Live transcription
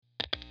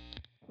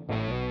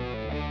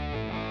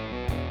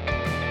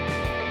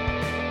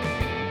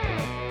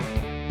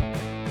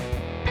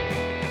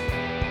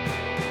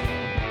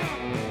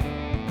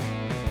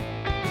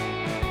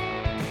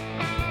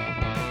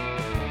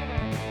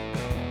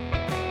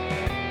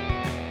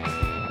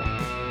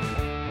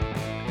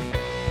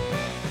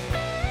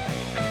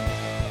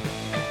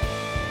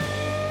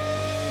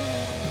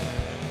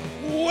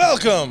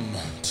Welcome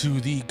to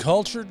The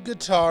Cultured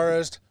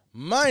Guitarist.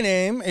 My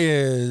name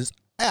is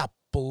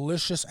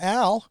Appalicious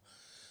Al.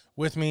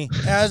 With me,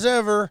 as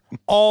ever,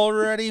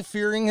 already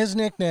fearing his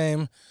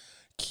nickname,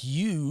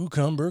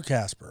 Cucumber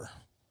Casper.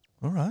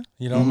 All right.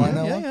 You don't mind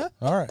that one? Yeah.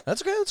 All right.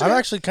 That's okay. I'm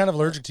actually kind of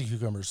allergic to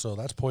cucumbers, so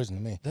that's poison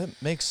to me. That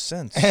makes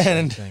sense,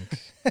 And I think.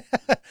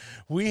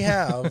 we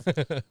have,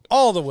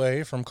 all the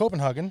way from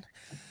Copenhagen,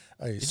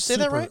 Did you say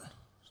that right?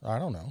 I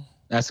don't know.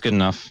 That's good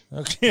enough.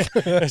 Okay,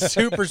 a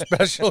super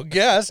special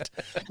guest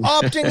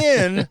opting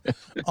in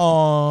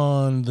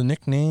on the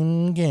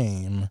nickname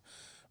game,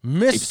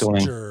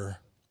 Mr.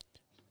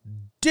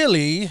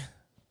 Dilly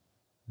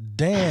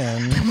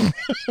Dan.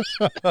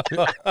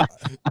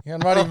 You're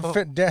not even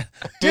fit.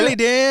 Dilly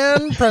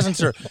Dan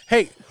Presenter.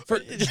 Hey,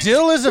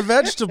 dill is a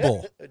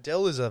vegetable.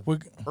 Dill is a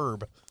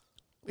herb.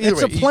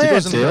 It's Either a way,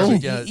 plant. dill?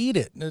 You eat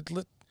it.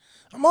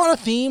 I'm on a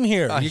theme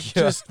here.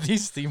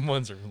 These theme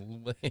ones are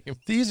lame.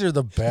 These are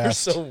the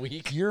best. You're so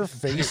weak. Your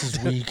face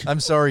is weak. I'm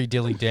sorry,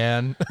 Dilly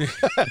Dan.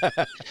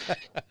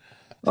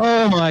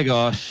 Oh my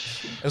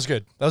gosh. That was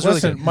good. That was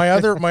Listen, really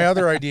good. my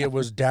other idea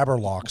was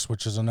dabberlocks,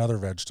 which is another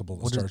vegetable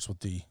that starts with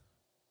D.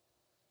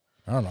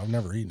 I don't know. I've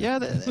never eaten it. Yeah,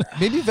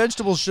 maybe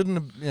vegetables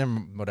shouldn't have...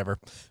 whatever.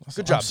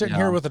 Good job. I'm sitting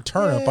here with a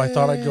turnip. I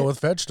thought I'd go with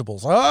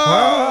vegetables.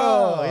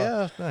 Oh,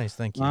 yeah. Nice.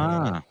 Thank you.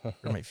 Ah.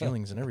 For my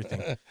feelings and everything.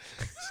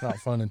 It's not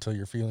fun until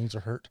your feelings are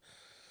hurt.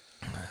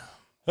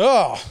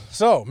 Oh,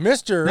 so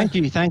Mr. Thank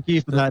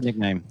you for that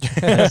nickname.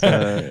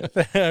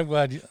 I'm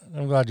glad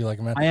you like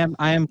it, man.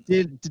 I am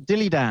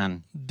Dilly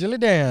Dan. Dilly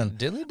Dan.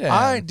 Dilly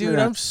Dan. Dude,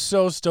 I'm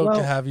so stoked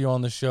to have you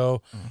on the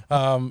show.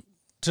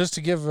 Just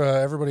to give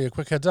everybody a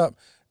quick heads up,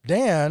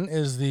 Dan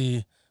is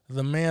the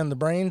man, the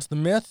brains, the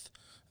myth,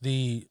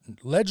 the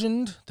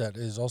legend that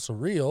is also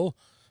real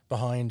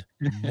behind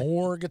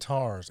Moar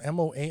Guitars,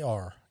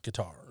 Moar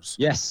Guitars.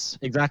 Yes,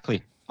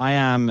 exactly. I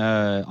am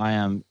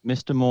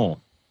Mr. Moore.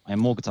 I am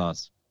Moore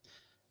Guitars.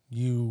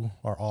 You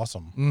are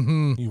awesome.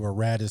 Mm-hmm. You are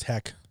rad as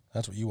heck.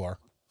 That's what you are.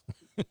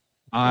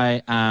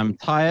 I am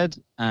tired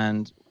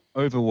and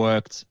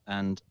overworked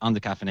and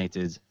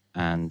undercaffeinated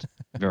and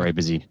very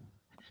busy.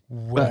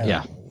 Well, But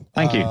yeah,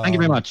 thank you. Thank you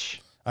very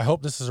much. I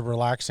hope this is a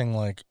relaxing,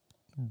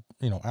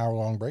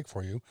 hour-long break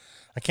for you.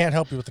 I can't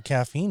help you with the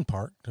caffeine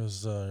part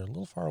because you're a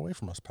little far away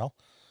from us, pal.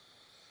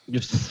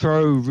 Just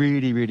throw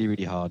really, really,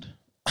 really hard.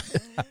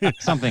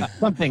 Something.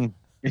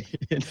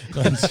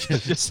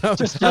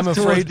 just I'm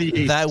afraid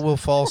the that will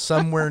fall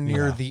somewhere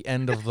near the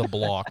end of the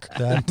block.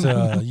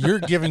 That you're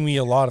giving me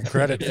a lot of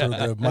credit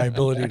for my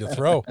ability to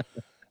throw.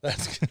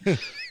 That's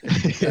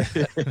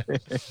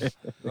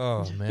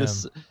Oh, man.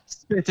 Just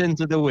spit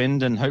into the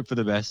wind and hope for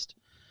the best.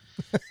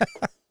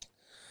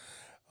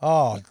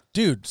 Oh,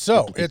 dude.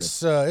 So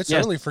it's Yes.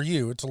 early for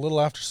you. It's a little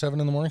after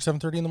 7 in the morning,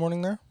 7:30 in the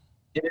morning there.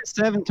 It's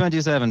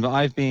 7:27, but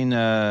I've been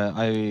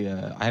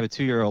I have a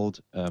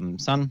 2-year-old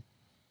son,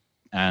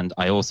 and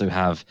I also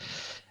have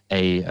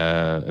a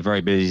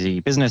very busy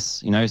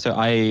business. So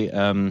I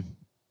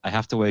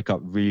have to wake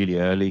up really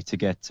early to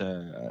get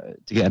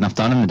enough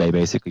done in the day,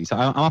 basically. So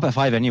I'm up at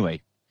 5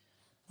 anyway.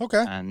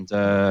 Okay. And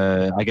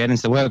I get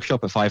into the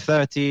workshop at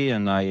 5:30,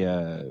 and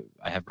I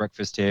have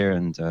breakfast here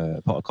and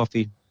a pot of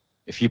coffee,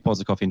 a few pots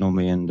of coffee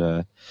normally, and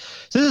so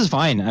this is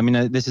fine. I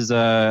mean, this is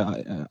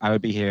I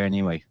would be here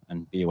anyway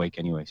and be awake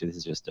anyway. So this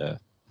is just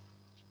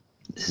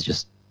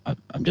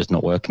I'm just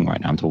not working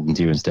right now. I'm talking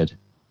to you instead.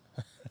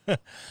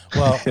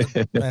 Well,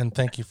 and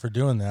thank you for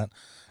doing that.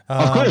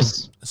 Of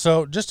course.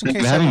 So just in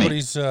Thanks case for having me.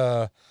 everybody's,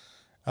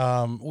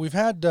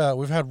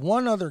 we've had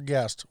one other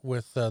guest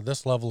with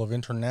this level of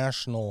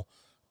international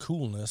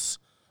coolness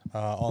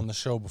on the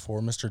show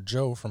before, Mr.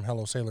 Joe from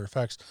Hello Sailor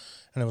Effects,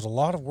 and it was a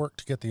lot of work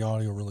to get the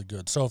audio really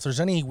good. So if there's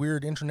any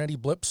weird internet-y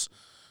blips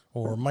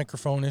or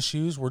microphone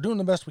issues, we're doing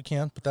the best we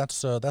can, but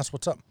that's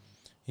what's up.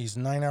 He's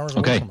 9 hours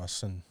away from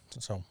us, and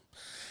so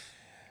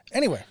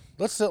anyway,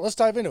 let's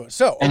dive into it.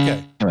 So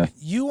okay, Anyway.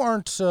 you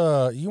aren't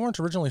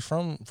originally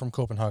from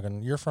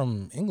Copenhagen. You're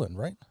from England,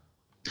 right?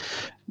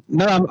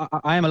 No,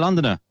 I am a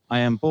Londoner. I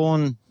am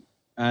born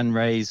and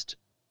raised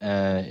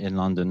in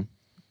London.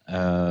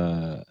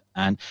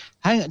 And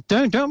hang on,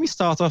 don't we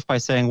start off by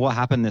saying what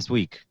happened this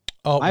week?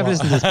 Oh, I've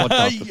listened to this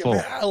podcast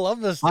before. I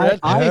love this. I Dad. should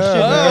Oh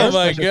know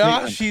my this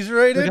gosh, he's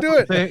right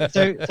into it.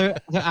 So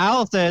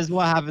Al says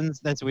what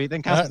happens this week,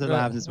 then Casper says what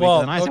happens this week,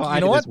 well, and I say okay, what you I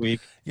know did what? this week.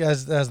 Yeah,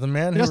 as the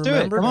man who Let's do it.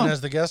 remembered Come on. and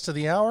as the guest of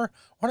the hour,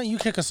 why don't you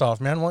kick us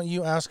off, man? Why don't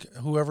you ask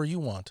whoever you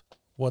want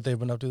what they've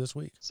been up to this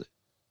week? So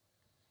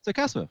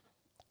Casper,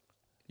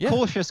 Yeah.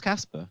 cautious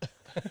Casper,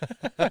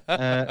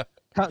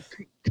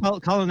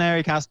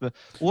 culinary Casper,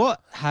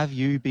 what have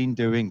you been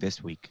doing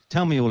this week?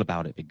 Tell me all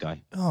about it, big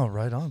guy. Oh,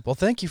 right on. Well,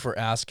 thank you for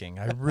asking.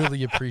 I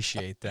really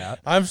appreciate that.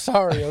 I'm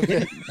sorry.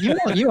 Okay.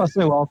 You are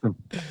so welcome.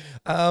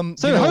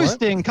 So you know what?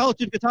 hosting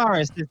Cultured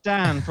Guitarist is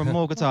Dan from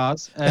More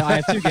Guitars. I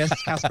have two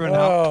guests, Casper and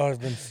Al. Oh, I've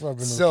been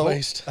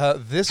replaced.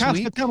 This Casper,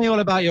 week, tell me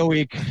all about your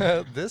week.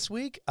 this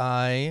week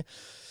I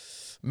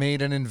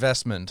made an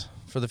investment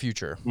for the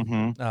future.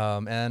 Mm-hmm.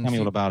 And Tell me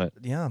all about it.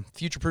 yeah,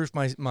 future-proofed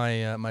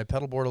my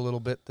pedal board a little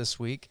bit this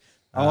week.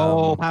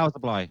 Power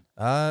supply.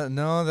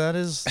 No, that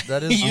is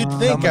You'd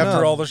think coming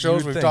after up. all the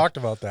shows You'd we've think. talked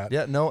about that.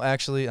 Yeah, no,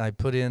 actually, I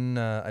put in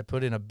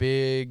a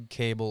big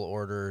cable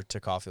order to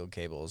Caulfield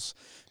Cables,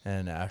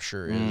 and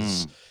Asher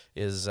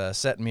is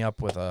setting me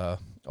up with a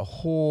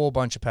whole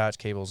bunch of patch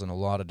cables in a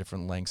lot of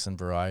different lengths and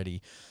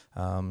variety,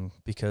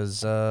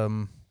 because I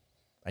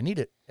need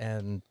it,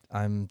 and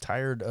I'm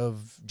tired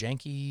of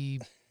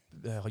janky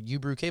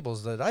U-brew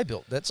cables that I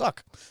built that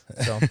suck.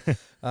 So,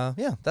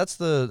 yeah, that's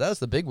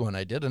the big one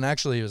I did. And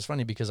actually, it was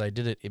funny because I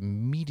did it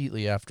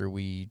immediately after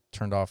we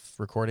turned off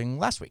recording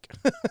last week.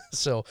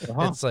 So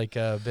it's like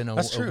been a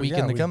week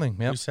in the coming.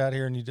 We sat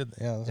here and you did.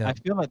 Yeah. I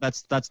feel like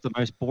that's the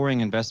most boring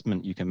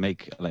investment you can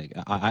make. Like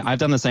I've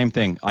done the same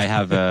thing. I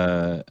have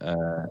a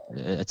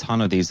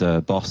ton of these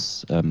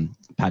Boss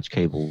patch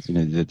cables. You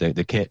know,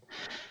 the kit,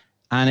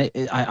 and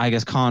I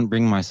just can't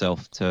bring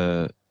myself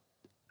to.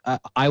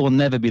 I will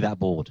never be that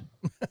bored.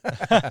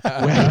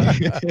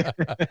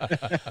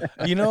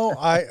 You know,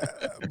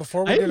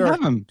 before we did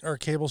our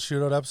cable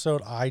shootout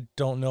episode, I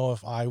don't know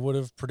if I would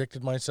have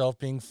predicted myself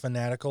being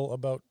fanatical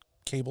about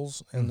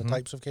cables and the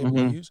types of cable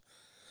I use.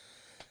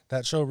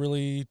 That show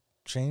really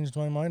changed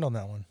my mind on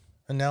that one,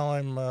 and now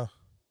I'm.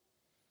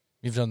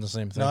 You've done the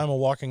same thing. Now I'm a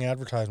walking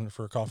advertisement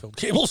for Caulfield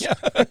Cables. Yeah.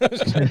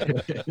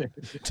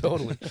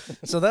 Totally.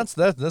 So that's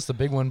the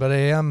big one. But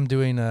I am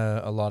doing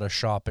a lot of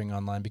shopping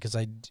online because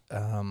I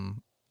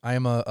am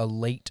a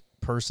late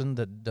person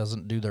that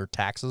doesn't do their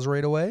taxes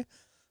right away.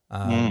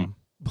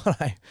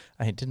 But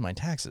I did my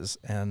taxes,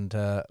 and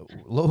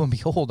lo and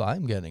behold,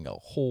 I'm getting a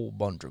whole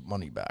bunch of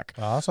money back.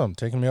 Awesome.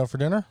 Taking me out for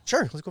dinner?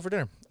 Sure, let's go for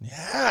dinner.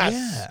 Yes.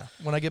 Yeah.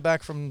 When I get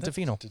back from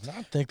Tofino. Did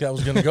not think that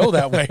was going to go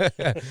that way.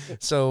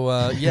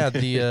 So, yeah,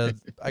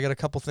 I got a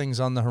couple things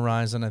on the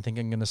horizon. I think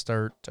I'm going to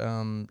start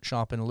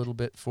shopping a little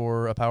bit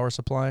for a power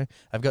supply.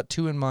 I've got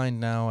two in mind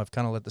now. I've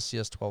kind of let the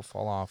CS12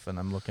 fall off, and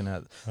I'm looking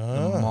at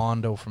the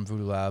Mondo from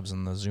Voodoo Labs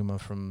and the Zuma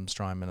from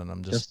Strymon, and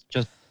I'm just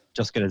get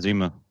a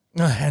Zuma.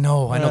 I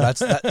know.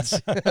 That's that's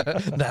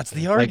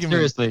the argument. Like,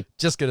 seriously,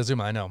 just get a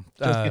Zuma. I know.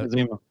 Just get a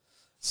Zuma.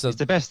 So it's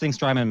the best thing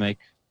Strymon make.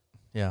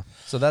 Yeah.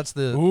 So that's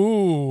the.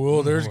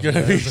 There's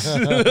gonna be.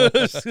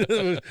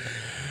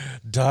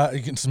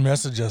 You can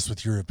message us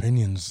with your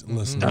opinions,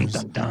 listeners.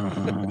 Dun,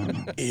 dun,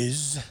 dun.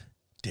 Is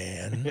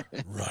Dan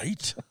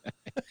right?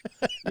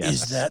 Yes.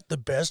 Is that the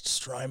best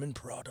Strymon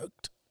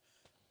product?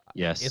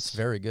 Yes, it's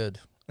very good.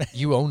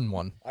 You own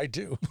one. I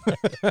do.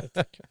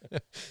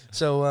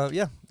 So,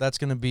 yeah, that's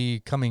going to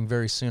be coming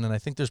very soon. And I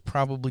think there's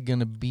probably going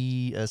to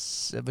be a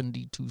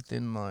 72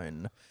 thin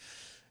line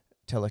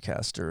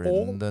Telecaster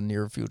in the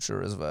near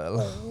future as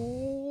well.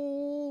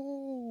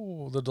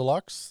 Oh, the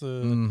deluxe?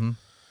 All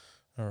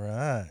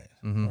right.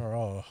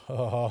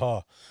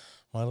 Oh,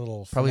 my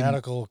little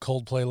fanatical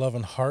Coldplay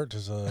loving heart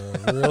is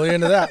really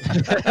into that.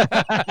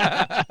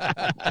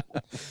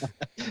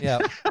 Yeah.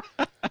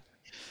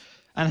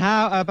 And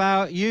how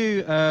about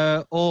you,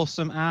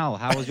 awesome Al?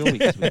 How was your week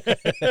this week?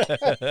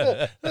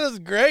 This is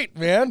great,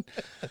 man.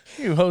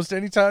 You host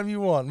anytime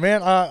you want.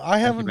 Man, I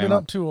haven't been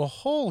up to a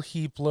whole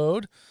heap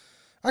load.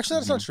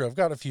 Actually, that's not true. I've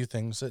got a few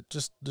things that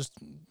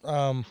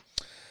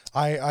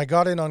I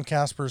got in on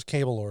Casper's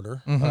cable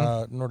order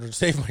in order to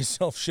save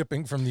myself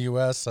shipping from the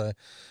U.S.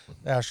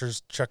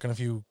 Asher's chucking a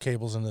few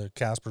cables in the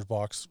Casper's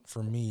box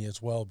for me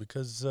as well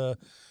because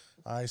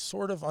I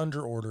sort of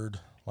under-ordered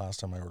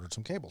last time I ordered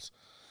some cables.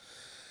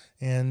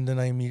 And then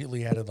I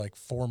immediately added like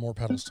 4 more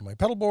pedals to my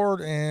pedal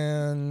board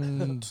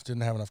and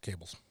didn't have enough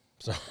cables.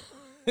 So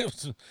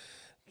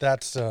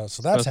that's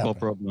happening.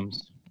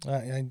 Problems.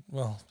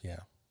 Well, yeah.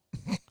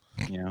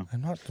 Yeah.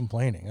 I'm not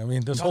complaining. I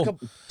mean,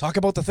 talk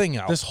about the thing,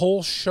 Al. This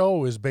whole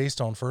show is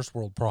based on first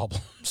world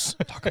problems.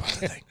 Talk about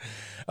the thing.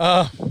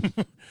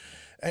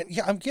 And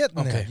yeah, I'm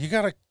getting there. You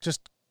got to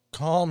just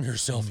calm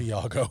yourself,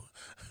 Iago.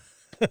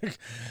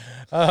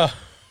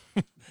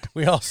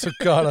 We also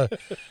got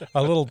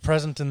a little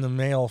present in the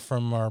mail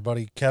from our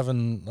buddy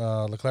Kevin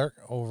Leclerc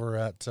over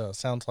at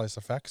Soundslice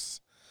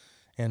Effects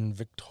in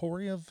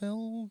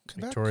Victoriaville,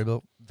 Quebec.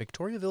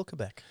 Victoriaville,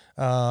 Quebec.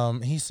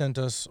 He sent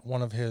us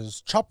one of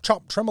his Chop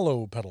Chop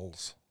tremolo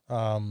pedals.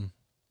 And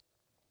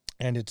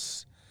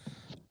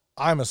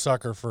I'm a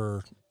sucker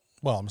for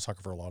a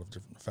lot of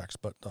different effects,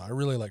 but I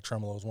really like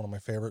tremolo. It's one of my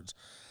favorites.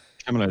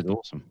 Tremolo is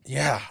awesome.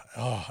 Yeah.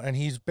 Oh, and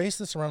he's based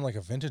this around like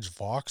a vintage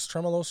Vox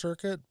tremolo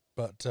circuit,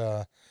 but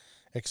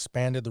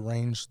expanded the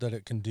range that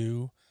it can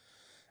do.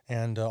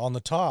 And on the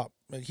top,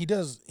 he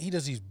does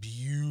these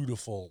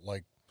beautiful,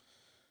 like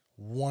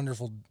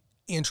wonderful,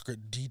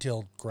 intricate,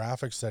 detailed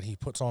graphics that he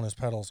puts on his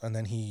pedals, and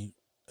then he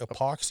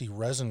epoxy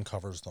resin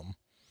covers them.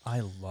 I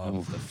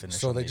love the finish.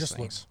 So they just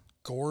look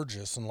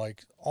gorgeous and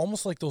like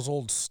almost like those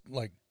old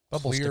like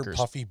bubble clear stickers.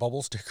 Puffy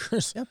bubble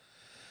stickers. Yep.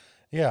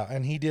 Yeah,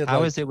 and he did.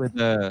 How is it with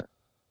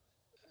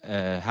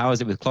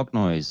clock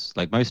noise?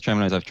 Like most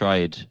tremolos I've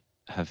tried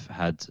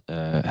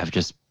have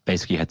just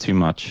basically had too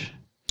much.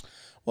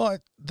 Well,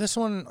 this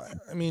one,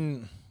 I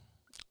mean,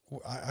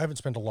 I haven't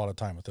spent a lot of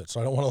time with it,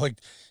 so I don't want to like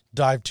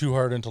dive too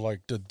hard into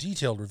like the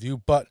detailed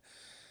review, but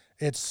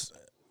it's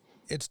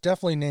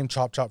definitely named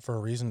Chop Chop for a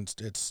reason.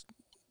 It's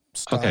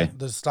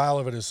the style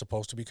of it is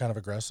supposed to be kind of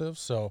aggressive.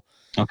 So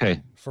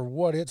Okay. for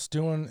what it's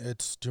doing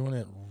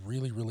it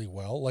really, really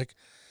well. Like,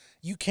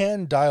 you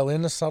can dial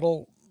in a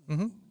subtle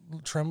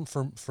trim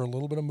for a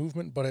little bit of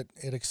movement, but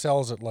it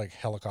excels at like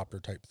helicopter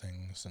type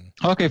things. And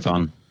Okay,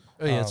 fun.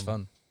 Oh yeah, it's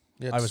fun.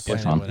 I was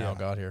playing it when Al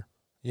got here.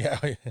 Yeah,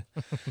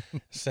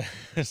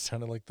 it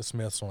sounded like the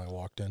Smiths when I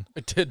walked in.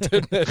 It did,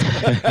 didn't it?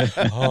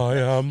 I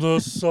am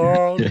the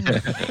sun.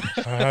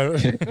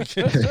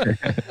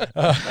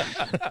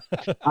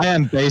 I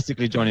am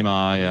basically Johnny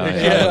Marr. Yeah.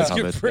 that's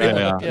Yeah. pretty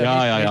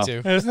Yeah. Me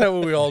too. Isn't that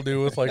what we all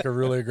do with like a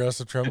really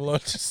aggressive tremolo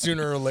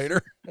sooner or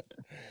later?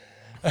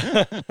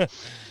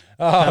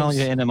 Channel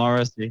your inner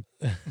Morrissey.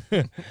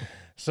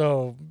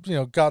 So,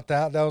 got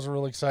that. That was a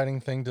really exciting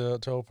thing to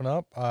open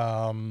up.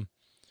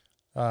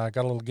 Got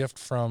a little gift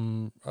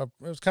from, it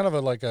was kind of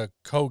like a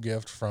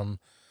co-gift from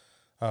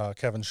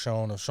Kevin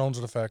Schoen of Schoen's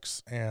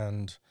Effects,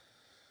 and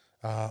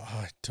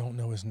I don't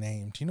know his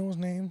name. Do you know his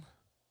name?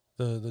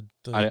 The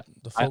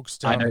folks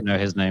down. I don't know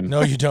his name.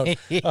 No, you don't.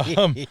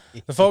 The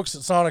folks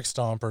at Sonic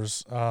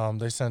Stompers,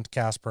 they sent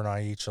Casper and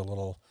I each a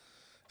little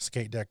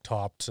skate deck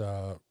topped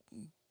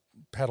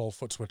pedal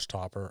foot switch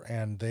topper,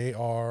 and they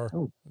are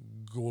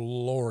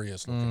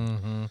glorious looking.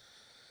 Mm-hmm.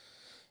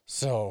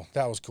 So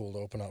that was cool to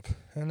open up.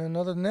 And then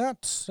other than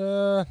that,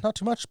 not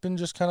too much. Been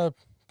just kind of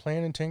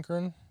playing and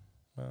tinkering.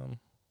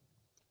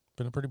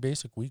 Been a pretty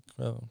basic week.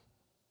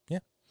 Yeah.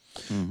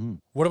 Mm-hmm.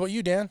 What about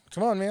you, Dan?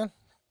 Come on, man.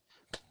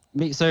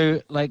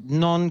 So, like,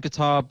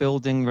 non-guitar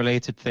building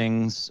related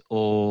things,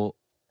 or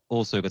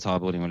also guitar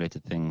building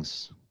related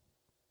things?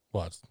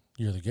 Well,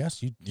 you're the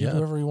guest. You do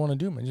whatever you want to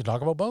do, man. You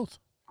talk about both.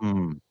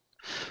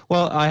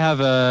 Well, I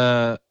have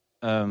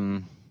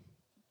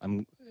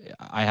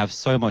I have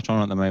so much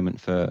on at the moment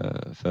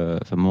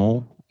for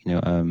more.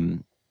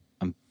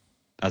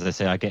 As I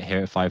say, I get here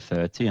at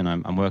 5:30, and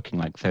I'm working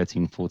like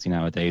 13,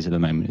 14-hour days at the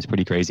moment. It's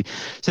pretty crazy.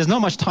 So there's not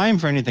much time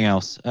for anything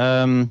else.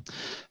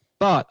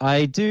 But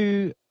I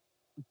do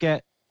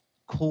get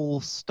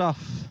cool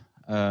stuff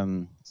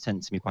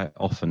sent to me quite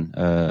often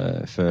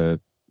for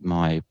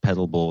my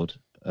pedal board.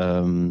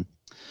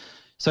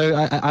 So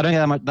I don't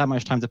get that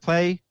much time to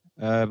play.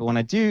 But when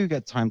I do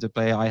get time to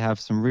play, I have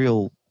some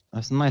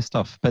nice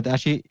stuff. But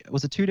actually,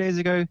 was it 2 days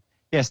ago?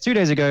 Yes, 2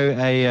 days ago,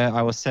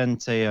 I was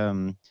sent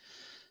a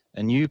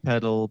new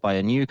pedal by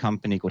a new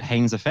company called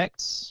Haynes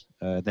Effects.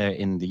 They're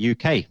in the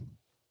UK,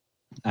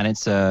 and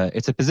it's a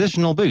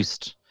positional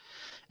boost.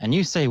 And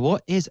you say,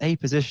 what is a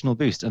positional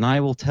boost? And I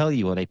will tell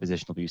you what a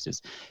positional boost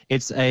is.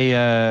 It's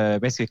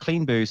basically a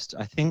clean boost.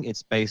 I think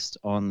it's based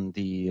on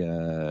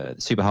the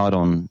Super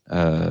Hard-On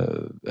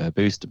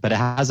boost, but it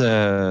has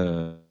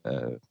an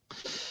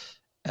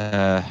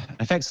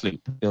effects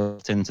loop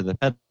built into the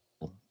pedal,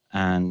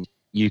 and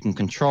you can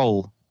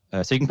control.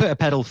 So you can put a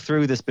pedal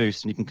through this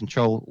boost, and you can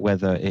control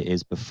whether it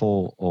is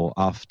before or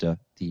after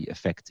the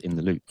effect in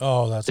the loop.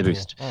 Oh, that's the cool.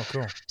 boost. Oh,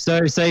 cool.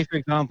 So, say for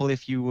example,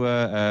 if you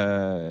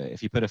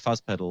put a fuzz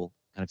pedal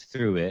kind of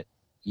through it,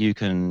 you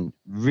can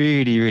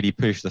really, really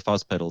push the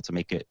fuzz pedal to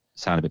make it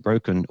sound a bit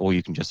broken, or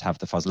you can just have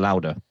the fuzz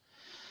louder.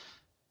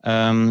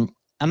 And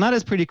that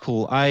is pretty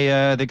cool.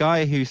 The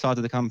guy who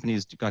started the company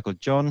is a guy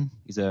called John.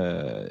 He's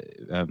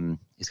kind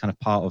of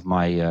part of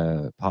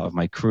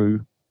my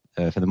crew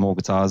for the Moar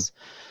guitars.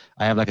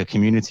 I have like a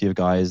community of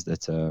guys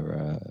that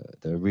are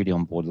really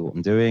on board with what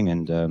I'm doing,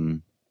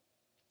 and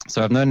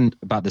so I've known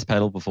about this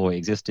pedal before it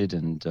existed,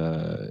 and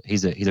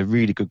he's a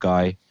really good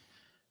guy,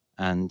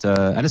 and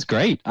it's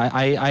great.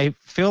 I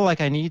feel like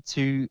I need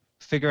to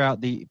figure out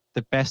the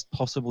best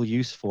possible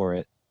use for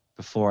it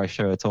before I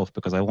show it off,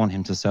 because I want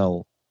him to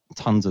sell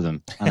tons of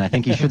them, and I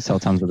think he should sell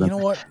tons of them. You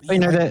know what?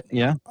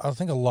 I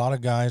think a lot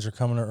of guys are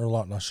coming, or a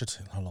lot. No, I should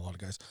say not a lot of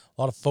guys.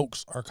 A lot of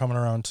folks are coming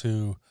around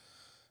to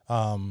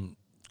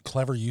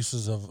clever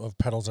uses of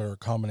pedals that are a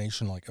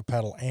combination, like a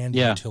pedal and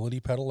a utility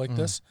pedal like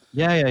this.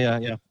 Yeah.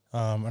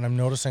 And I'm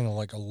noticing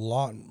like a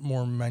lot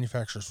more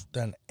manufacturers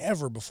than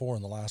ever before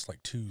in the last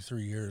like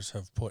 2-3 years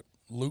have put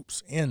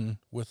loops in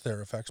with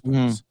their effects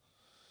pedals.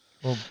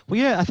 Well,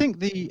 yeah, I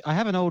think I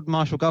have an old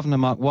Marshall Governor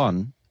Mark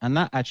I, and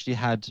that actually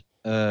had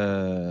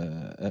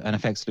an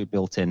effects loop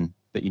built in,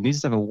 but you needed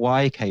to have a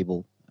Y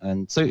cable.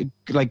 And so,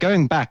 like,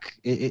 going back,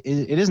 it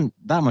isn't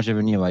that much of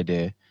a new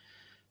idea.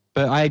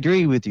 But I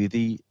agree with you.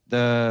 The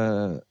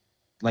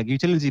like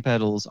utility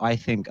pedals, I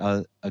think,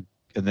 are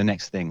the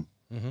next thing.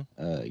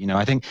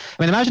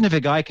 Imagine if a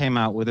guy came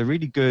out with a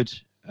really good,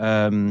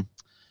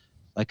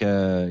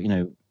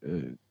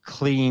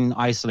 clean,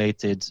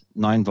 isolated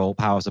 9-volt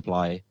power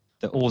supply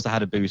that also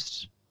had a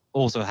boost,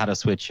 also had a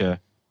switcher,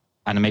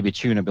 and maybe a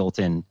tuner built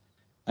in.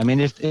 I mean,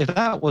 if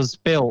that was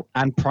built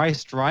and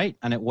priced right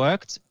and it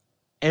worked,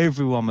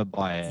 everyone would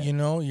buy it.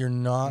 You're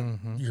not.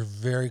 You're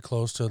very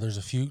close to.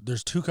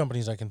 There's 2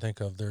 companies I can think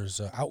of. There's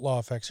Outlaw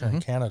Effects here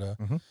in Canada.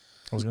 I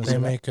was They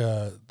make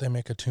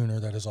a tuner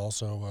that is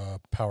also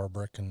power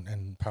brick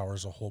and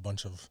powers a whole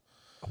bunch of.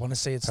 I want to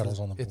say it's pedals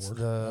on the board. It's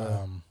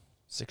the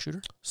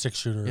 6-shooter.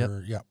 6-shooter. Yep.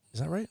 Yeah. Is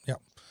that right? Yeah.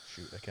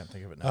 Shoot, I can't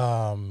think of it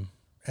now.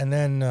 And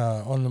then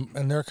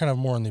and they're kind of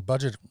more in the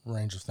budget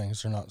range of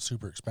things. They're not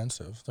super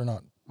expensive. They're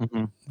not,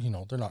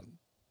 they're not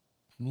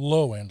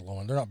low end.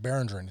 They're not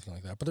Behringer or anything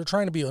like that. But they're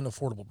trying to be an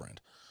affordable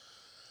brand.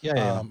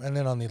 Yeah. And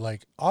then on the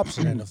like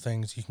opposite end of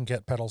things, you can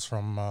get pedals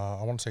from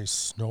I want to say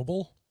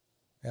Snowball.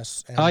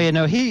 Oh yeah,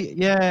 no,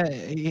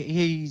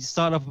 he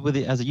started off with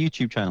it as a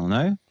YouTube channel,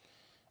 no,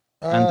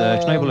 and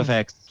Schnobel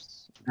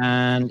Effects,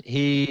 and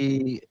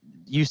he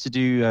used to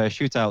do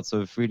shootouts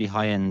of really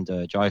high-end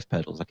jive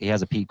pedals. Like he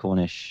has a P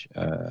Cornish,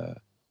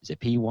 is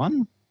it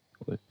P1?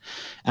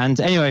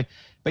 And anyway,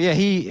 but yeah,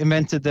 he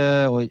invented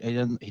he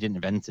didn't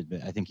invent it,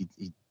 but I think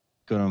he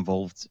got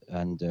involved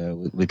and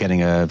with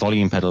getting a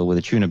volume pedal with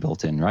a tuner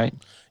built in, right?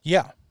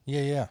 Yeah,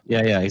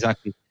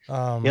 exactly.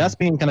 That's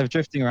been kind of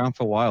drifting around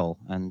for a while,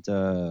 and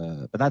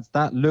but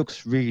that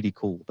looks really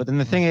cool. But then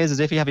the thing is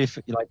if you have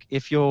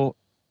if you're,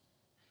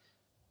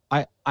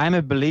 I'm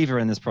a believer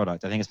in this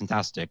product. I think it's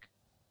fantastic,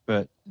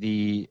 but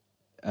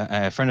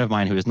a friend of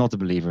mine who is not a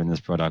believer in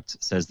this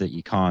product says that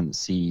you can't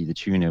see the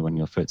tuner when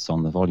your foot's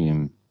on the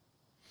volume,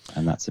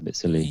 and that's a bit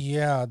silly.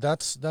 Yeah,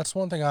 that's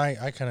one thing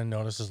I kind of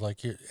notice is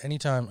like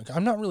anytime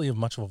I'm not really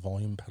much of a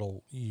volume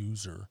pedal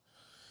user.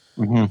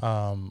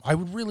 I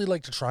would really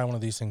like to try one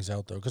of these things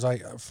out though, because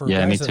for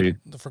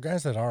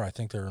guys that are, I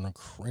think they're an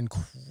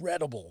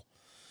incredible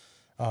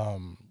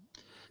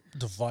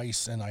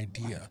device and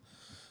idea.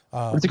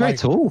 It's a great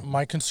tool.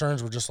 My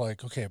concerns were just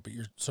like, okay, but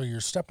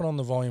you're stepping on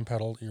the volume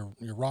pedal,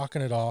 you're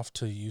rocking it off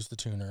to use the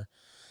tuner.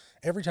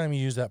 Every time you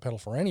use that pedal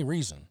for any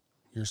reason,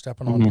 you're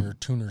stepping on your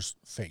tuner's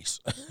face,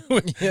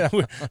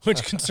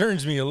 which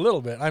concerns me a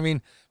little bit. I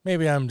mean,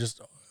 maybe I'm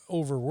just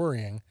over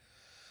worrying.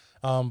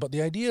 But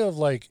the idea of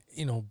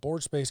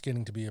board space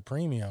getting to be a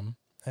premium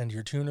and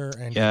your tuner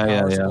and your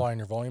power supply and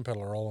your volume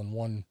pedal are all in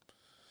one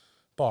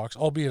box,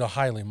 albeit a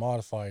highly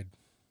modified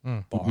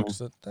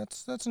box.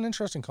 That's an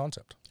interesting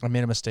concept. I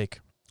made a mistake.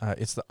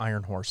 It's the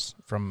Iron Horse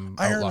from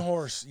Iron Outlaw.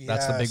 Horse. Yes.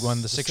 That's the big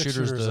one. The six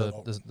shooter's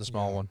the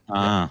small one.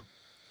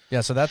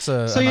 Yeah, so that's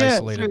an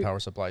isolated power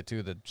supply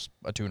too. That's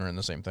a tuner in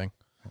the same thing.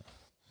 I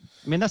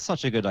mean, that's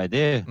such a good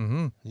idea.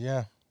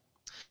 Yeah.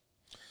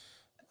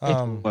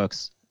 It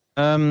works.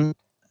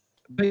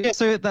 But yeah,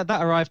 so that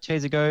arrived 2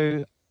 days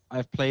ago.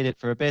 I've played it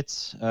for a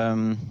bit,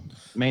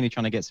 mainly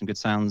trying to get some good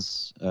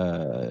sounds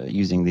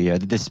using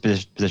this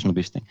positional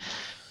boosting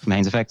from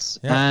Haynes Effects.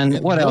 Yeah, and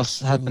what else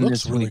happened? It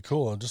looks really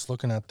cool. I'm just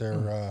looking at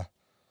their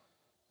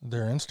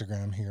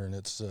Instagram here, and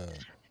it's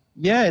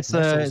it's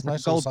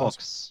nice a gold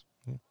box.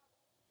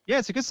 Yeah,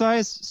 it's a good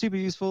size, super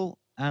useful,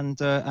 and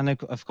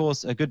of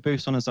course a good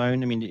boost on its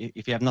own. I mean,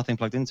 if you have nothing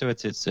plugged into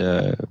it, it's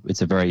a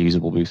very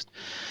usable boost.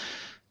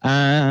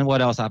 And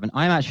what else happened?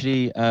 I'm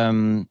actually,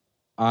 obviously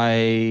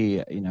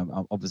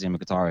I'm a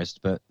guitarist,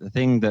 but the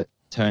thing that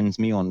turns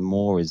me on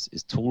more is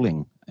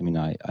tooling. I mean,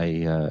 I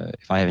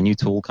if I have a new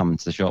tool come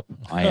into the shop,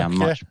 I am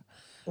much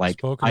I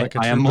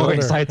am more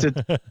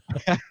excited.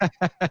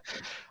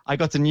 I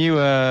got a new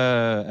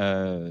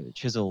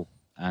chisel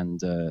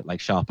and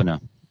sharpener.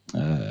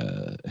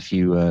 I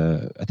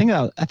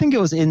think it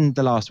was in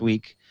the last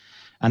week,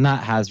 and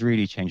that has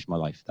really changed my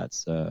life.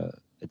 That's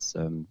it's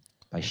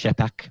by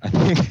Shepak, I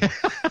think.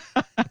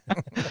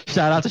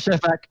 Shout out to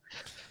Shepak.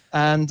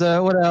 And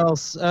what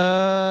else?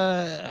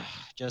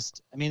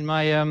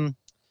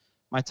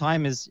 My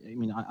time is. I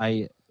mean,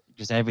 I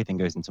just everything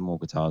goes into more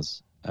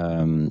guitars. So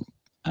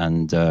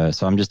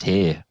I'm just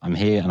here. I'm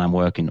here, and I'm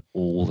working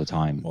all the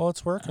time. Well,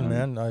 it's working,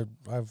 man. I've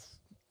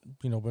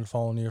been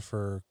following you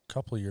for a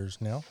couple of years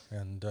now,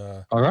 and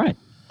all right,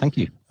 thank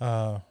you.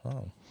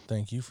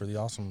 Thank you for the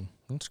awesome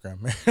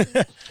Instagram,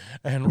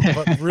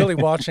 but really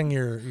watching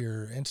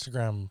your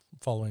Instagram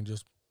following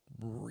just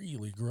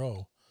really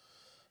grow.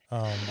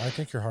 I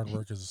think your hard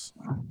work is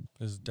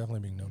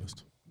definitely being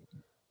noticed.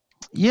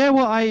 Yeah,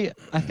 well, I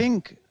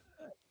think,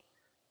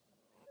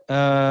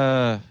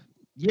 I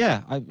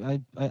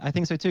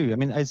think so too. I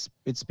mean,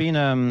 it's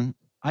been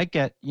I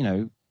get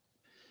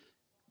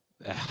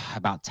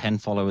about 10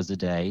 followers a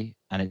day,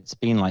 and it's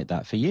been like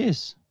that for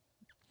years.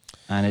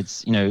 And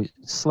it's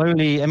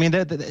slowly. I mean,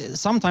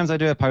 sometimes I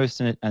do a post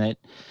and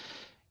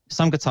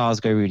some guitars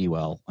go really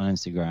well on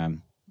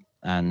Instagram,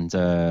 and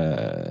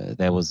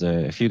there was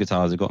a few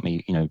guitars that got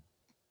me a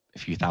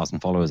few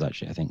thousand followers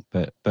actually, I think.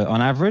 But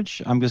on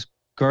average, I'm just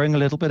growing a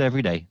little bit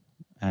every day,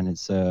 and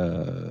it's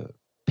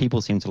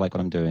people seem to like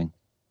what I'm doing.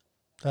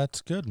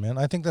 That's good, man.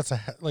 I think that's a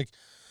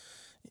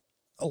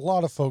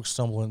lot of folks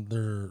stumble in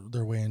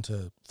their way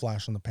into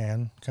flash in the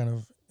pan kind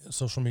of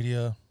social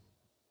media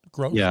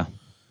growth. Yeah.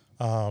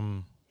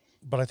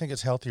 But I think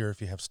it's healthier if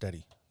you have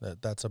steady.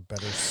 That's a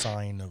better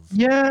sign of.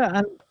 Yeah,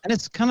 and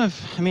it's kind of.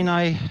 I mean,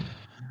 I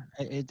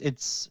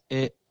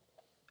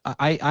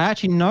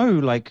actually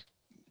know,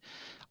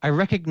 I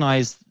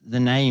recognize the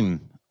name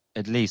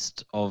at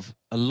least of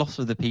a lot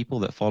of the people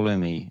that follow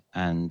me,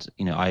 and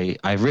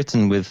I've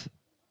written with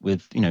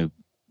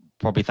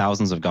probably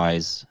thousands of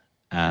guys,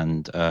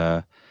 and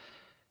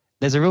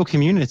there's a real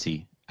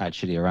community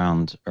actually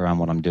around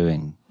what I'm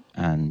doing.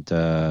 And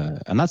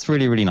that's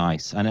really, really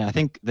nice. And I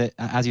think that,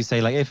 as you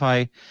say,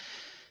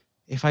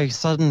 if I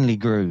suddenly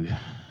grew,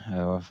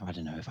 or if, I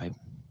don't know, if I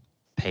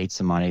paid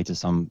some money to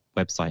some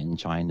website in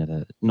China,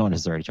 that not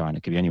necessarily China,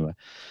 it could be anywhere,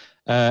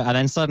 and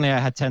then suddenly I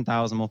had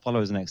 10,000 more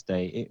followers the next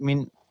day. I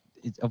mean,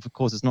 of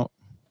course, it's not.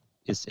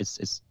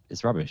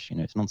 It's rubbish.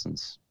 It's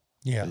nonsense.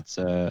 Yeah. It's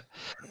but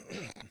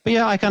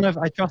yeah, I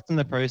trust in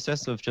the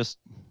process of just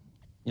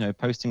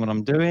posting what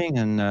I'm doing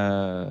and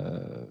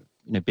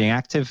being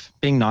active,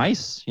 being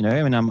nice.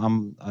 I mean,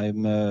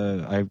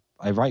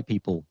 I write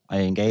people,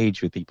 I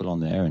engage with people on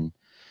there, and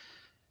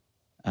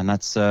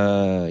that's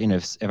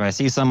if I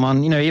see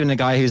someone, even a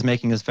guy who's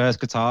making his first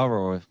guitar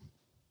or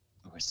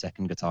a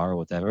second guitar or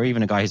whatever, or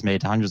even a guy who's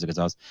made hundreds of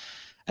guitars,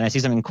 and I see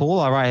something cool,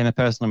 I write him a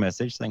personal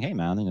message saying, "Hey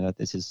man,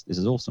 this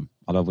is awesome.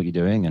 I love what you're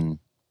doing." And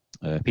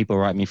people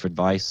write me for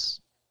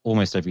advice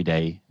almost every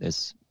day.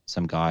 There's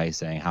some guy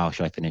saying, "How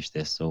should I finish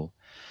this?" or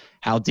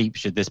 "How deep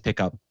should this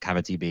pickup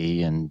cavity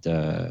be?" And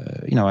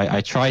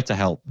I try to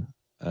help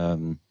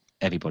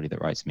everybody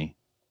that writes me,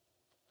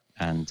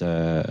 and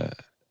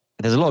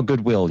there's a lot of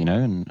goodwill,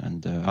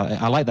 and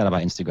I like that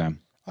about Instagram.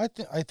 I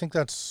think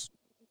that's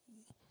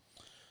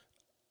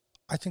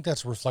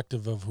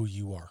reflective of who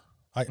you are.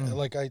 I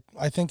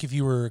think if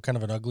you were kind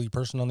of an ugly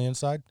person on the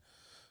inside,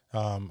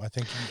 I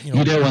think you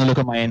don't want to look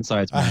at my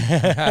insides, man.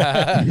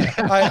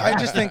 I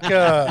just think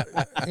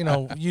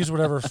use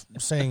whatever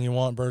saying you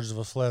want. Birds of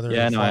a feather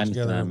fly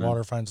together.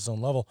 Water finds its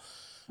own level.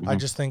 Mm-hmm. I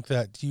just think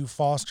that you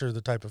foster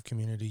the type of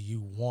community you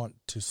want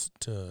to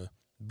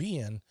be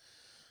in.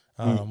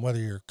 Whether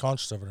you're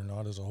conscious of it or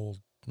not is a whole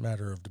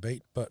matter of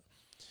debate. But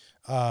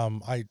we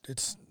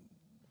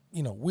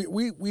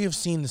have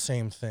seen the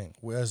same thing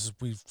as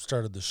we've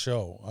started the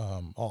show.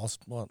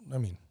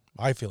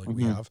 I feel like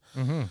we have,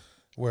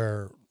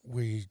 where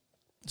we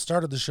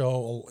started the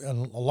show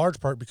in a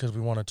large part because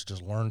we wanted to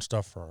just learn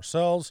stuff for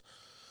ourselves.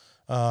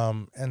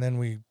 And then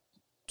we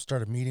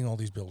started meeting all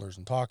these builders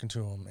and talking to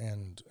them.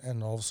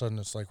 And all of a sudden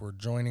it's like we're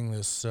joining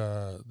this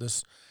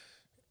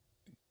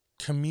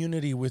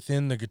community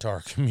within the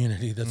guitar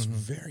community that's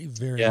very,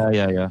 very,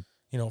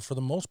 for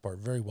the most part,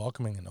 very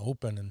welcoming and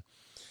open. And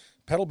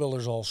pedal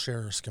builders all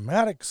share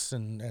schematics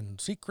and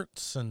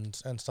secrets and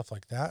stuff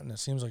like that. And it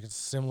seems like it's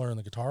similar in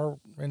the guitar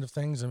end of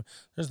things. And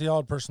there's the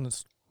odd person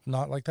that's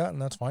not like that,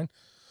 and that's fine.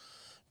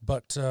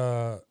 But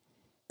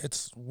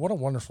it's what a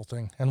wonderful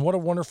thing, and what a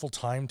wonderful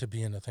time to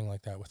be in a thing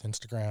like that with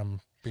Instagram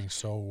being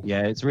so.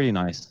 Yeah, it's really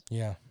nice.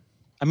 Yeah.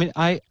 I mean,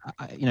 I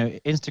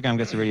Instagram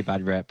gets a really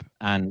bad rep,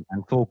 and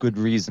for good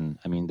reason.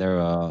 I mean,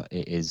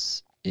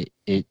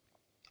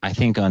 I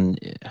think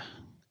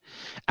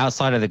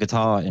outside of the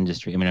guitar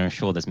industry, I mean, I'm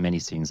sure there's many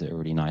things that are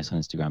really nice on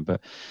Instagram,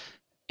 but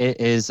it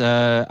is,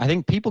 I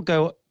think people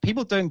don't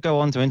go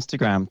onto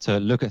Instagram to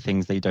look at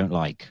things they don't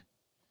like.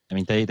 I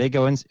mean, they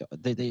go in,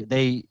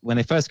 they when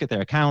they first get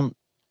their account,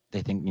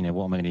 they think,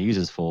 what am I going to use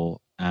this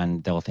for?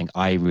 And they'll think,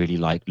 I really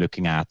like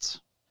looking at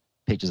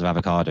pictures of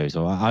avocados,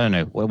 or I don't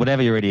know,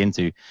 whatever you're really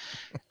into.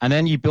 And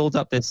then you build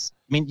up this,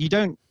 I mean, do you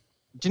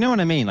know what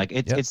I mean? Like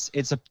it's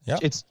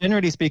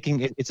generally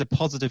speaking, it's a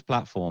positive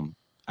platform.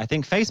 I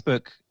think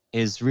Facebook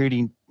is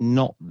really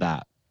not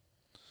that.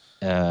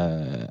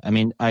 I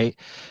mean, I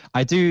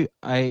do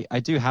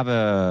have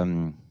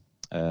a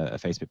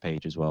Facebook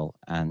page as well,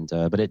 and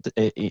but it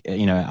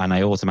and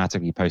I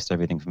automatically post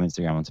everything from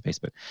Instagram onto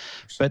Facebook.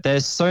 But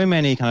there's so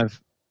many kind of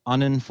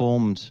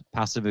uninformed,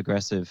 passive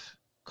aggressive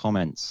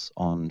comments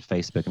on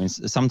Facebook. I mean,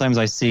 sometimes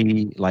I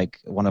see like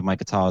one of my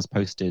guitars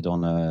posted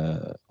on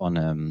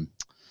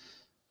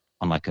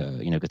like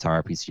a guitar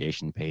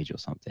appreciation page or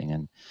something,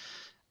 and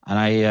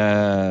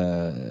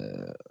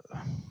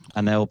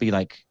there'll be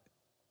like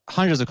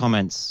hundreds of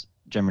comments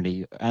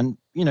generally, and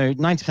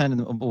 90% of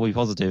them will be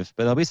positive,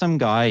 but there'll be some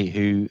guy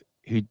who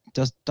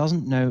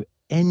doesn't know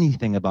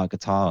anything about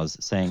guitars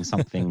saying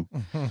something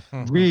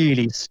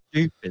really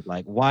stupid,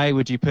 like, why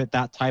would you put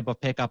that type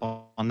of pickup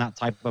on that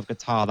type of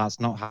guitar?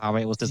 That's not how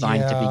it was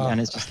designed to be. And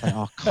it's just like,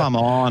 oh, come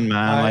on,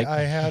 man.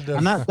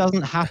 And that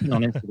doesn't happen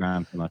on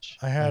Instagram so much.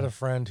 I had a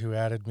friend who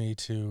added me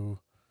to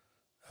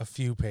a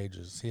few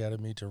pages. He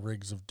added me to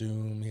Rigs of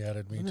Doom. He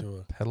added me to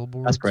a pedal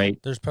board. That's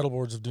great. There's Pedal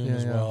Boards of Doom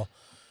as well.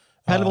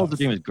 Pedal Boards of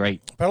Doom is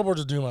great. Pedal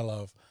Boards of Doom I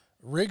love.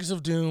 Rigs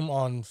of Doom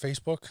on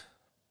Facebook,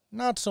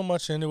 not so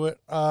much into it.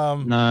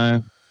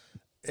 No.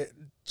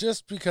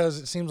 Just because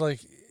it seems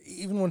like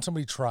even when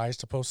somebody tries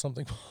to post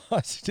something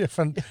positive,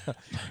 and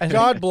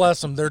God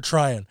bless them, they're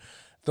trying.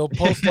 They'll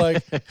post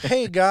like,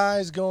 hey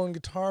guys, going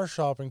guitar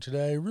shopping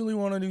today. Really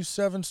want a new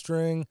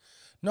 7-string.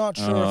 Not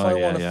sure if I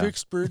want a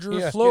fixed bridge or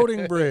a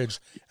floating bridge.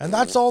 And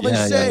that's all they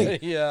say.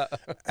 Yeah.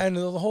 And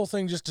the whole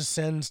thing just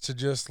descends to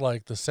just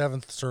like the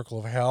 7th circle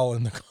of hell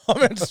in the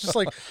comments. It's just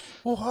like,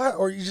 what?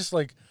 Or you just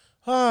like,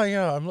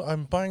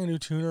 I'm buying a new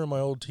tuner and my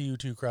old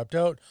TU2 crapped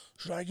out.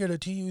 Should I get a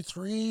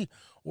TU3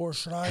 or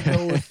should I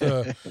go with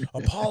a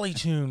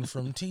Polytune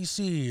from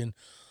TC?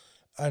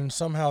 And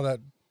somehow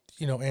that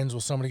ends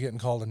with somebody getting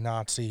called a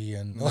Nazi,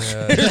 and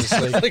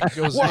it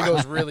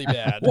goes really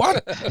bad.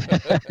 What?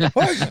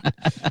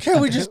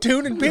 Can't we just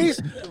tune in peace?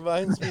 It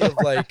reminds me of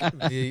like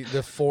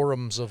the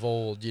forums of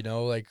old,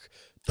 like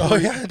Oh,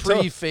 yeah,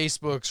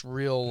 pre-Facebook's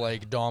real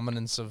like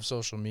dominance of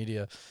social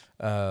media.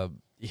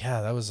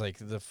 Yeah, that was like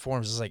the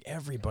forums. Is like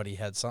everybody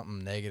had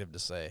something negative to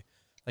say,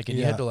 like, and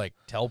you had to like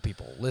tell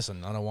people,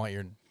 listen, I don't want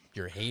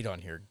your hate on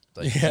here.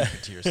 Like, keep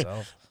it to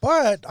yourself.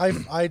 But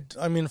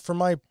I mean, for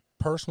my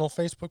personal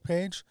Facebook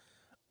page,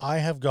 I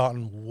have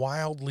gotten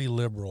wildly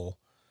liberal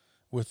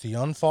with the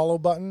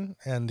unfollow button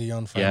and the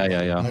unfriend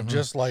button. Yeah. I'm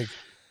just like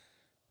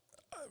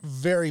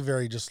very,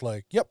 very just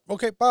like, yep,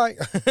 okay, bye.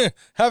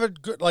 Have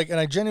it good. Like, and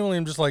I genuinely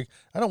am just like,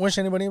 I don't wish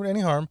anybody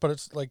any harm, but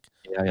it's like,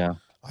 Yeah.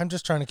 I'm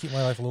just trying to keep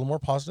my life a little more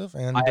positive.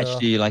 And I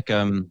actually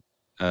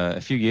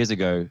a few years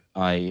ago,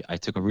 I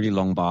took a really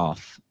long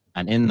bath.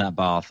 And in that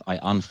bath, I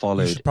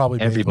unfollowed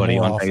everybody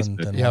on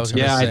Facebook. Yeah, I was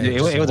gonna say,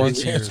 it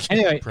was years,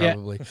 anyway.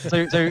 probably. Yeah.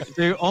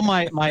 So on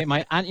my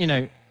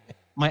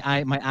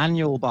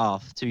annual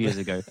bath 2 years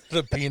ago,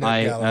 the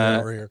peanut gallery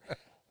over here.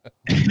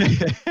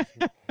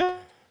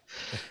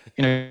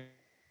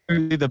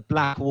 Through the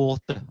black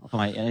water.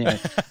 Anyway,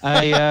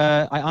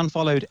 I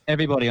unfollowed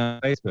everybody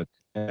on Facebook.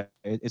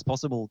 It's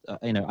possible,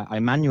 I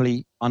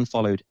manually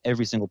unfollowed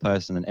every single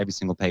person and every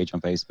single page on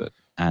Facebook,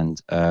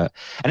 and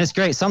it's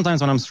great.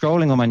 Sometimes when I'm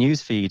scrolling on my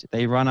news feed,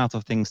 they run out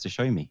of things to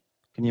show me.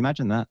 Can you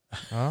imagine that?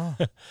 Oh,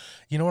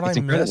 you know what it's I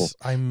incredible. miss?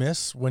 I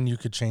miss when you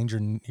could change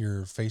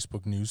your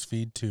Facebook news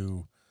feed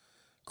to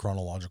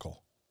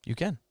chronological. you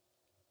can.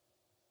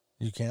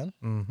 You can?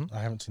 Mm-hmm. I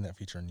haven't seen that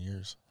feature in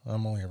years.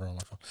 I'm only ever on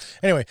my phone.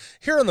 Anyway,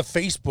 here on the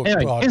Facebook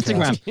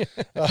Instagram.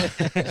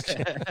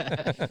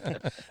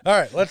 All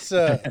right, let's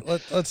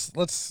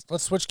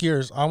switch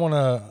gears. I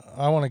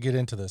wanna get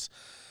into this.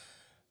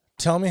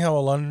 Tell me how a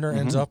Londoner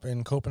ends up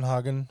in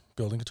Copenhagen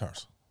building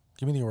guitars.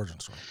 Give me the origin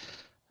story.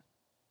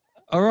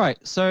 All right.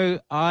 So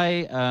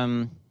I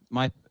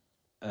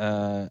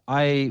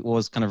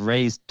was kind of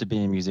raised to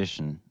be a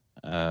musician.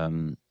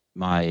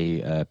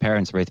 My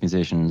parents were both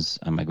musicians,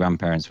 and my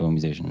grandparents were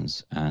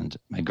musicians, and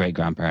my great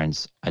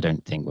grandparents I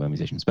don't think were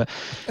musicians. But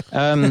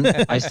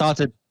I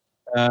started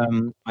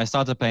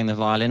playing the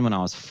violin when I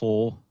was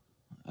 4,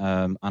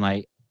 and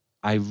I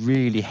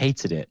really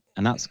hated it,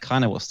 and that's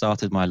kind of what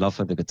started my love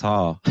for the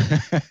guitar.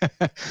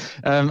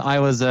 I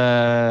was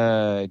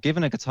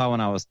given a guitar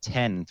when I was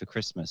 10 for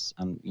Christmas,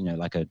 and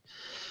like a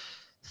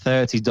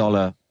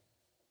 $30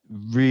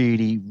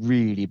 really,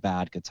 really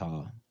bad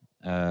guitar.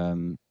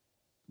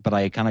 But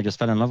I kind of just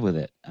fell in love with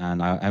it.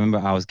 And I remember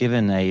I was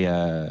given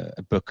a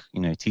book,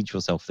 Teach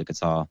Yourself the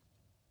Guitar,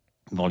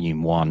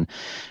 Volume 1.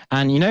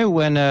 And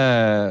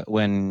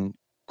when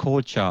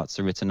chord charts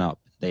are written up,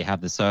 they have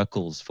the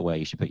circles for where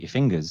you should put your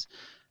fingers.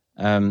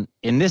 In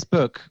this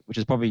book, which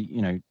is probably,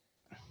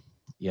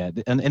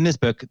 in this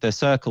book, the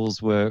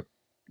circles were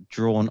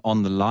drawn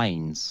on the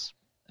lines.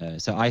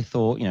 So I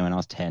thought, when I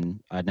was 10,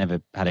 I'd never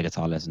had a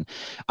guitar lesson.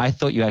 I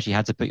thought you actually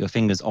had to put your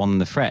fingers on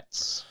the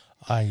frets.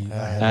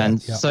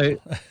 So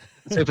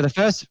for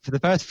the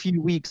first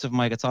few weeks of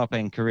my guitar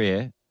playing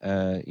career,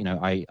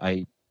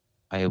 I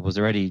was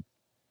already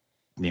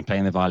been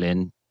playing the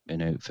violin,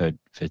 for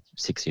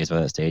 6 years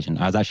by that stage, and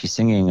I was actually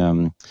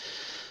singing.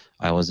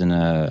 I was in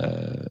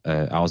a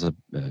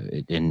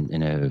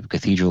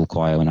cathedral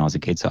choir when I was a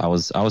kid, so I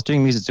was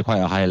doing music to quite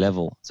a high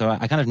level. So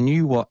I kind of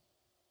knew what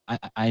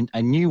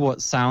I knew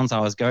what sounds I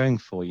was going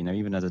for,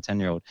 even as a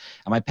 10-year-old.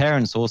 And my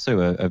parents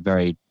also are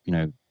very,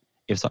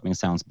 if something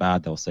sounds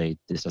bad, they'll say,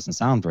 this doesn't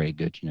sound very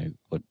good,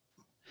 but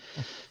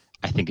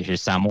I think it should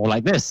sound more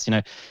like this,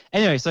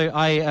 Anyway, so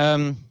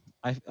I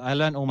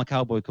learned all my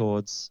cowboy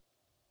chords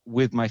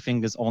with my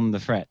fingers on the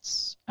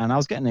frets, and I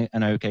was getting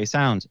an okay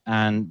sound.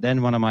 And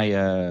then one of my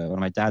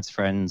dad's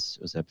friends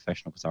was a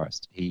professional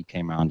guitarist. He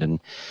came around and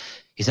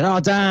he said, "Oh,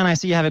 Dan, I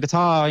see you have a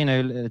guitar.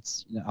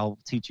 I'll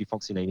teach you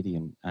Foxy Lady."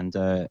 And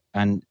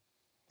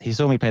he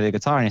saw me play the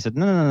guitar, and he said,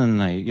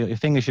 "No. Your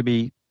fingers should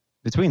be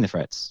between the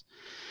frets."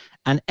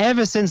 And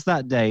ever since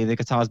that day, the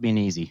guitar's been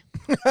easy.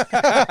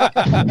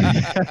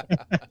 I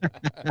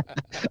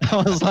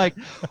was like,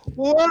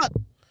 what?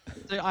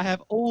 So I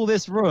have all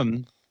this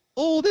room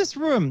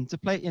to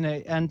play,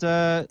 and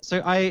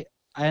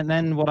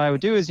then what I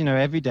would do is,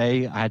 every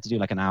day I had to do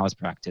like an hour's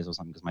practice or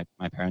something, because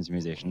my parents are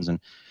musicians, and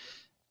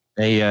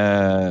they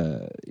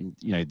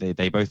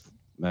both,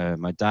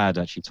 my dad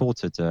actually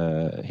taught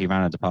he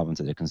ran a department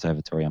at the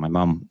conservatory, and my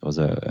mum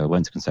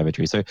went to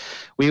conservatory. So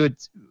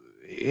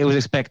it was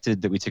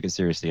expected that we took it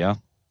seriously, yeah.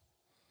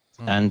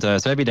 And so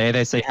every day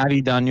they say, "Have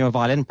you done your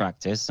violin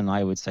practice?" And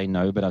I would say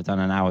no, but I've done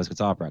an hour's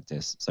guitar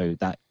practice. So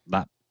that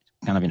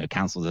kind of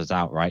cancels it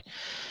out, right?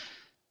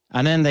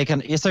 And then they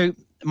can. So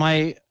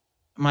the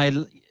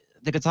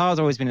guitar's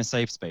always been a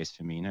safe space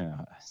for me.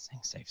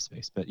 Saying safe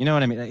space, but you know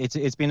what I mean.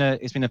 It's been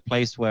a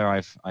place where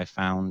I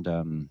found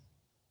I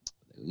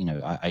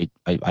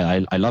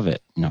love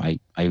it. I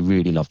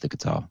really love the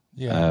guitar.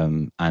 Yeah.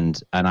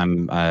 And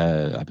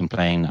I've been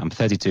playing. I'm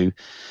 32.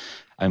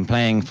 I'm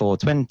playing for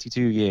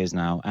 22 years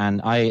now,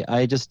 and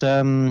I just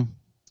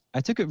I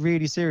took it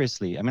really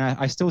seriously. I mean,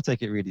 I still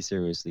take it really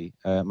seriously.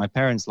 My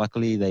parents,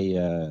 luckily, they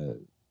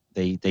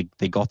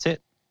got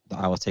it that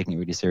I was taking it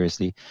really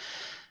seriously,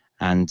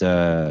 and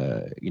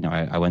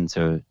I went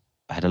to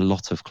had a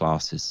lot of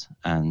classes,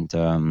 and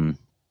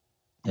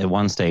at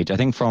one stage, I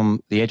think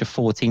from the age of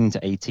 14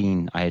 to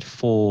 18, I had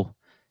 4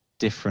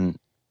 different,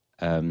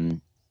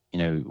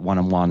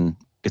 one-on-one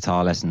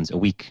guitar lessons a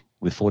week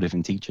with 4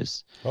 different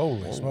teachers.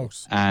 Holy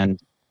smokes! And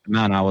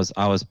man, I was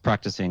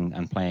practicing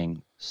and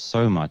playing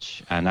so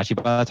much. And actually,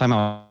 by the time I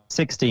was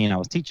 16, I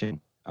was teaching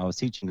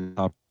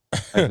guitar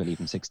privately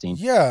from 16.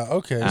 Yeah,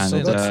 okay. And,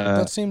 So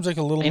that seems like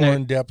a little more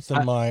in depth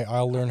than my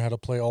I'll learn how to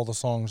play all the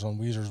songs on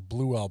Weezer's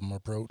Blue album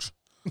approach.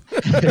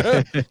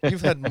 You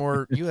had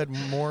more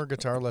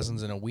guitar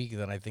lessons in a week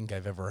than I think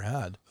I've ever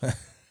had. But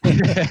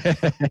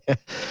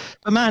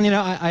man,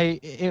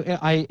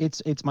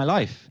 it's my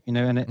life,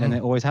 and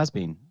it always has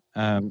been,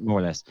 more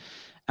or less.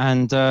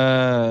 And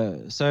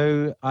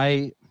so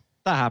that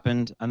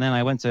happened, and then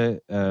I went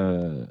to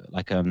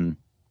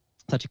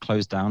it's actually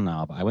closed down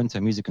now, but I went to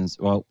a music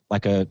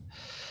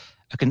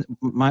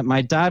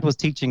my dad was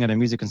teaching at a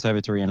music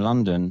conservatory in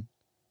London.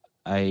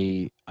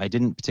 I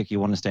didn't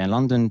particularly want to stay in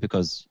London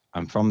because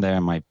I'm from there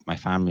and my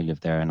family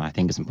lived there, and I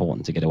think it's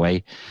important to get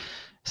away.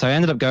 So I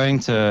ended up going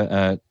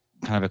to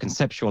kind of a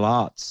conceptual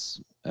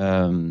arts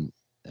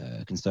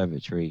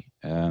conservatory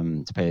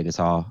to play the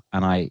guitar,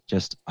 and I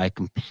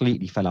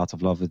completely fell out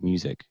of love with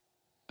music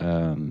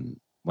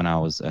when I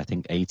was, I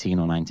think, 18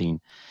 or 19.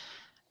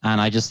 And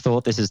I just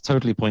thought, this is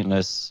totally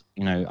pointless.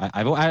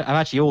 I've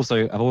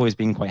always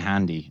been quite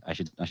handy. I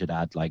should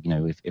add, like,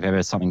 if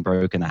ever something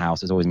broke in the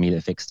house, it's always me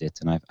that fixed it.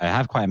 And I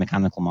have quite a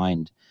mechanical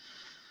mind.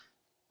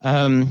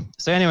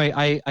 So anyway,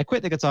 I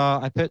quit the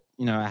guitar. I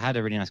had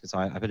a really nice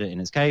guitar. I put it in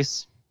its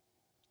case,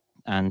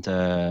 and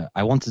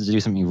I wanted to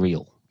do something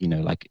real.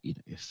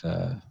 If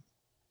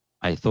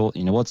I thought,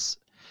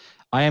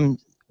 I am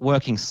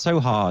working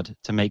so hard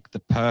to make the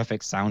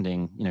perfect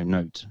sounding,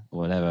 note or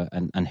whatever,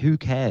 and who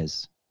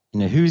cares?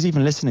 Who's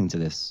even listening to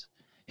this?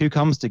 Who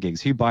comes to gigs?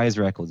 Who buys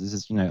records? This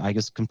is, I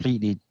just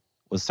completely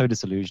was so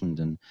disillusioned.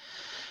 And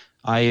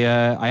I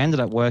ended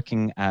up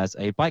working as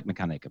a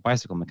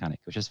bicycle mechanic,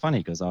 which is funny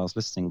because I was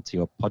listening to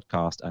your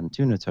podcast, and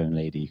Tuna Tone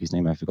lady, whose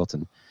name I've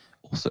forgotten,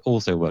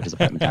 also worked as a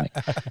bike mechanic.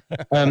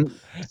 So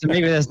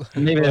maybe there's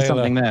Layla,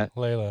 something there.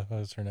 Layla,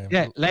 that's her name.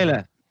 Yeah,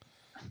 Layla.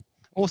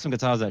 Awesome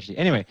guitars, actually.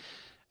 Anyway,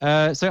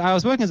 so I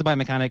was working as a bike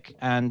mechanic,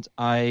 and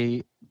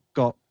I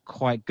got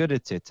quite good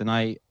at it, and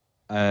I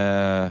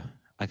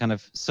kind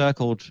of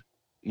circled,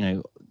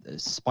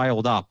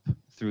 spiraled up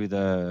through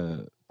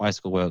the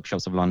bicycle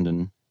workshops of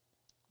London,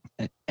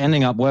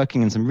 ending up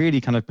working in some really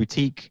kind of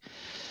boutique,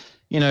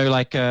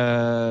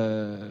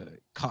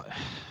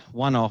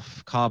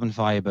 one-off carbon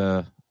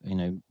fiber,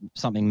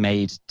 something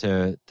made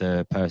to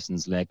the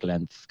person's leg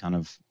length, kind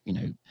of,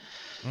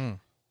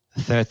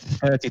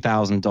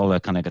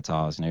 $30,000 kind of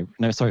guitars,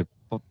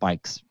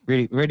 bikes,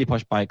 really, really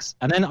posh bikes.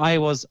 And then I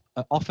was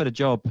offered a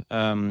job.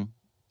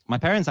 My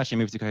parents actually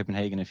moved to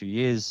Copenhagen a few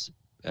years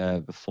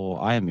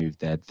before I moved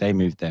there. They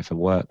moved there for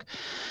work,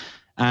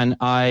 and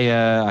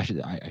I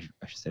should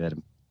say that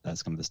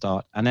that's kind of the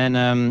start. And then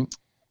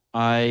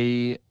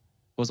I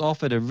was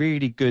offered a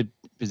really good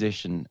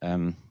position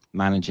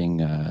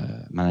managing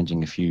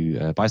a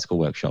few bicycle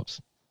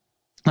workshops.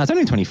 I was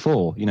only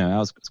 24, I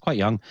was quite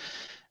young,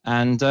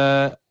 and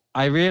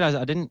I realized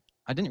I didn't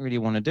really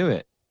want to do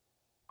it.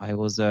 I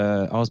was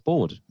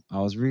bored. I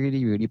was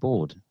really, really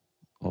bored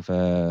of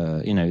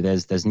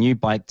there's new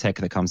bike tech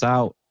that comes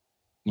out,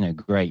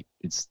 great.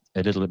 It's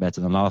a little bit better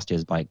than last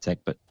year's bike tech,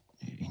 but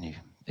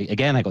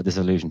again, I got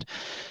disillusioned.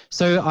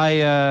 So I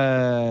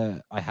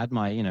had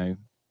my,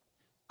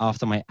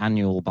 after my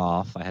annual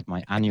bath, I had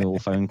my annual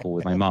phone call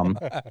with my mum.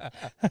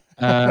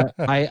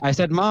 I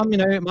said, Mum,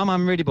 Mum,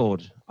 I'm really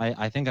bored.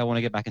 I think I want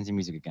to get back into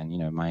music again.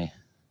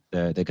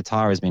 The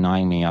guitar has been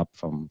eyeing me up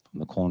from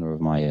the corner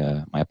of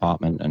my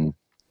apartment, and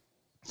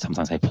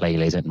sometimes I play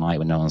late at night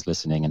when no one's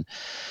listening. And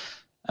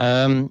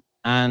I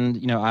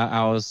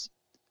was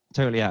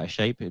totally out of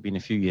shape. It had been a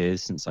few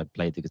years since I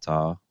played the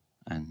guitar,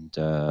 and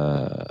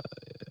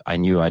I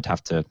knew I'd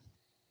have to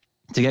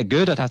get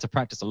good. I'd have to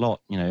practice a lot.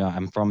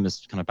 I'm from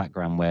this kind of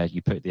background where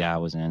you put the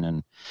hours in,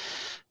 and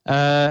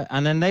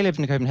then they lived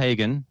in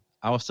Copenhagen.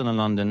 I was still in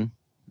London,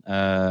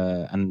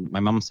 and my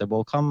mum said,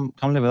 "Well, come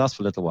live with us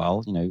for a little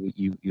while.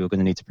 You're going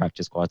to need to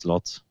practice quite a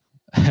lot,"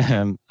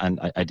 and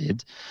I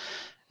did.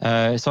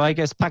 So I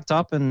guess packed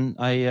up, and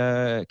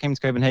I came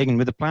to Copenhagen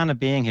with the plan of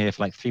being here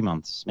for like 3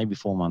 months, maybe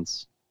 4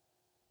 months.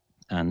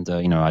 And,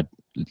 I'd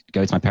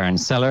go to my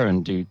parents' cellar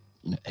and do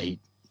 8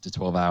 to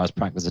 12 hours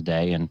practice a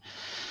day, and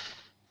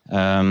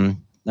then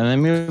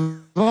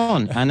move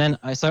on. And then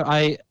I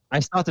started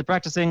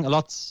practicing a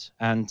lot,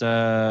 and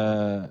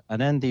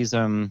then these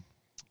I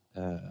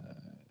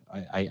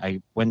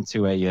went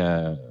to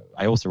I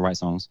also write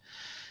songs,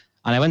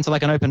 and I went to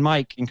like an open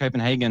mic in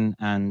Copenhagen,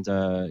 and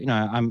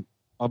I'm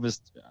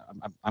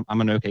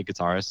an okay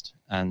guitarist,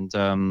 and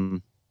at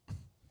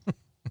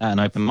an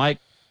open mic,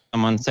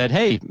 someone said,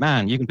 "Hey,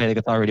 man, you can play the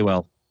guitar really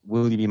well.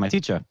 Will you be my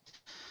teacher?"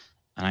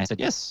 And I said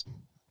yes.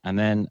 And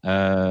then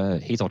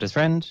he told his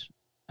friend,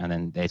 and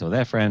then they told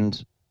their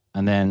friend,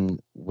 and then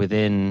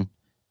within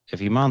a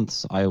few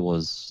months, I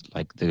was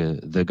like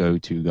the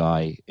go-to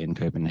guy in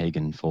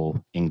Copenhagen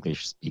for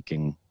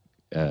English-speaking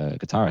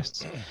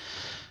guitarists.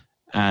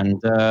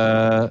 And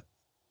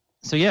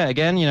so yeah,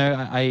 again,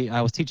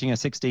 I was teaching at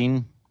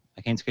 16.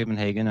 I came to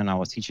Copenhagen and I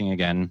was teaching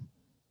again.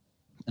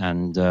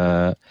 And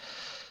yeah,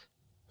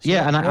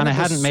 and I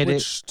hadn't made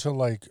it to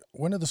like.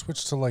 When did the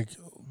switch to like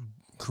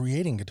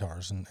creating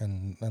guitars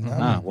and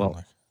Ah, well,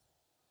 like?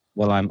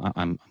 well,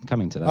 I'm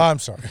coming to that. Oh, I'm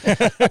sorry.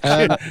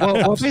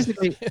 Well,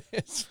 basically,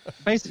 so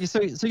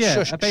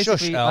yeah, Shush,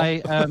 basically, Al.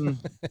 yeah,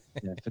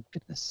 for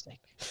goodness sake.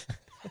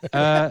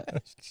 I'm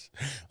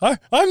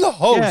the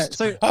host. Yeah,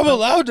 so I'm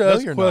allowed to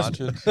ask you're not.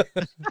 questions.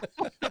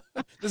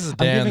 This is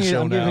Dan's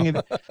show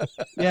now.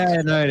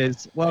 Yeah, no, it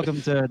is.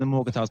 Welcome to the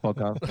More Guitars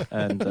podcast.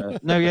 And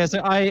no, yeah,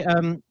 so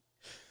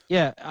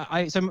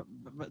so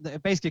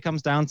it basically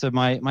comes down to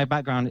my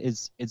background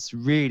it's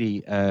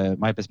really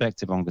my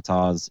perspective on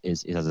guitars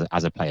is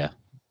as a player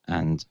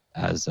and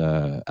as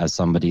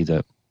somebody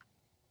that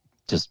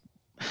just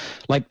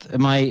like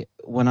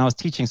when I was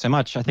teaching so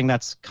much, I think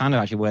that's kind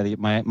of actually where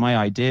my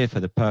idea for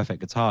the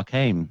perfect guitar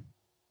came,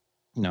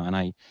 and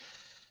I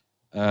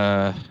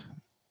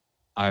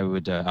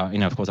would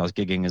of course I was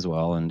gigging as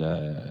well, and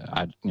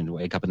I'd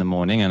wake up in the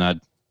morning and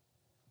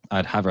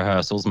I'd have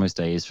rehearsals most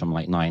days from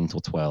like 9 till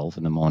 12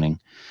 in the morning.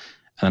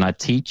 And I'd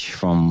teach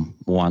from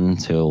 1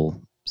 till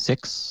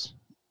 6.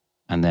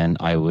 And then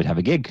I would have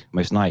a gig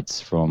most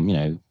nights from,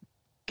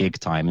 gig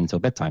time until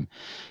bedtime.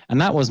 And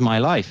that was my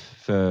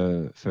life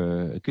for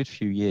a good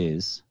few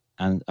years.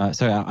 And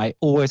so I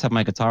always have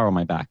my guitar on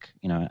my back,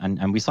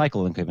 and we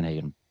cycle in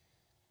Copenhagen.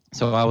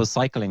 So I was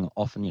cycling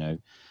often,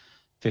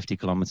 50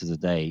 kilometers a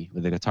day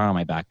with a guitar on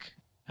my back.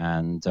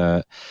 And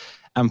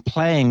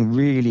playing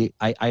really,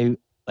 I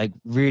like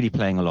really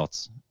playing a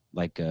lot,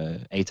 like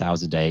 8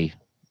 hours a day,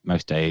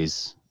 most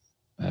days,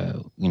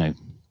 and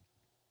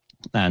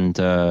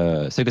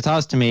so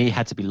guitars to me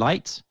had to be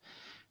light,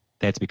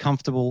 they had to be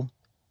comfortable,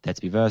 they had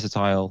to be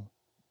versatile,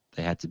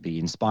 they had to be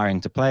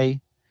inspiring to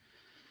play,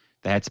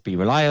 they had to be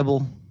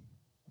reliable,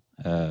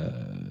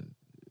 yeah,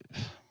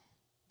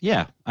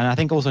 and I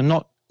think also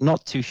not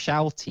too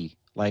shouty.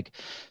 Like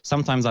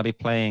sometimes I'd be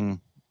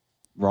playing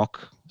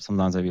rock,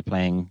 sometimes I'd be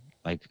playing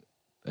like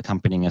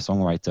accompanying a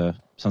songwriter,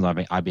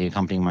 sometimes I'd be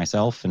accompanying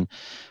myself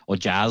or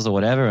jazz or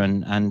whatever,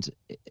 and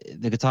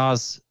the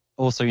guitars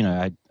also,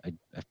 I've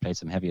played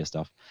some heavier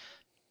stuff.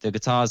 The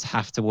guitars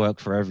have to work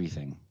for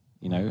everything,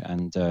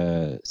 and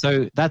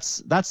so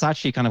that's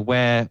actually kind of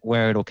where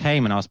it all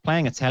came. And I was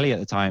playing a telly at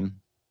the time,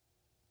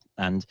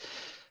 and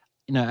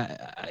I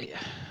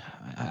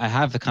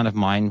have the kind of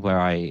mind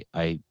where I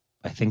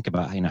think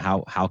about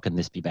how can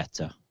this be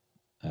better.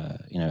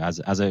 As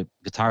a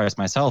guitarist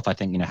myself, I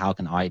think, how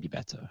can I be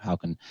better?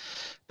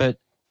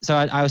 So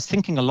I was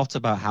thinking a lot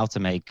about how to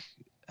make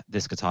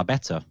this guitar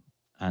better.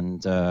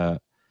 And so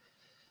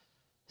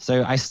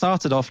I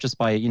started off just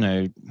by,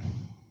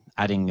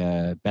 adding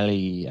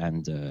belly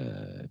and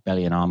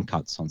arm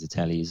cuts onto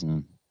tellies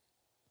and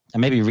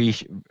maybe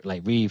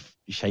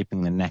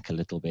reshaping the neck a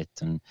little bit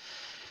and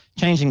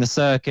changing the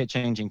circuit,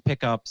 changing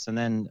pickups. And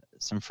then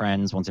some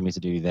friends wanted me to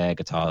do their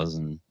guitars,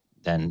 and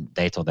then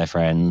they told their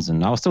friends,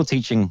 and I was still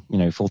teaching,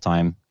 full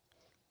time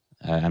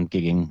and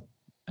gigging.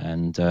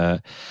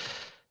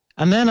 And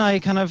then I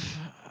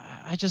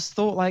just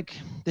thought, like,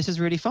 this is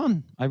really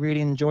fun. I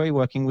really enjoy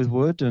working with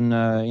wood, and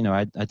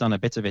I'd done a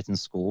bit of it in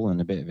school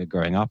and a bit of it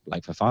growing up,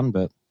 like for fun,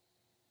 but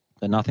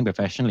nothing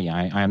professionally.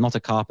 I am not a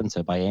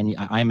carpenter by any.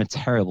 I am a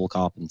terrible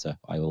carpenter.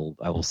 I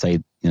will say,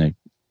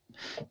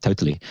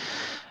 totally.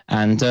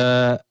 And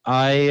I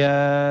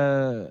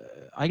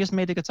just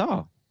made a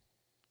guitar.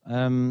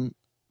 I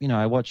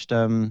watched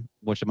a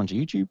bunch of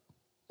YouTube,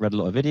 read a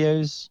lot of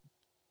videos.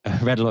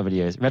 Read a lot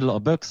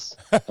of books,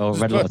 or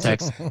read a lot of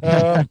text.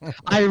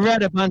 I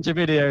read a bunch of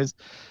videos,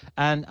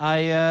 and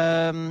I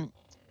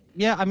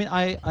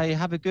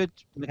have a good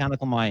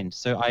mechanical mind.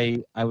 So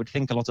I would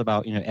think a lot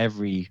about,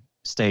 every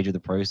stage of the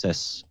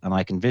process, and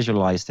I can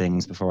visualize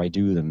things before I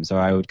do them. So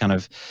I would kind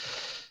of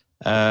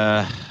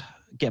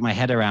get my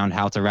head around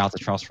how to route a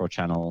truss rod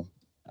channel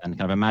and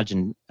kind of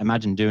imagine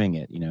doing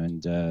it,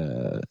 and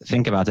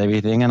think about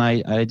everything. And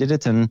I did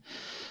it,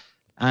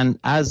 and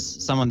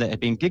as someone that had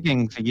been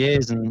gigging for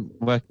years and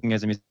working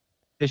as a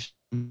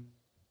musician,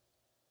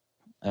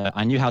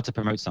 I knew how to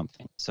promote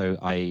something. So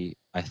I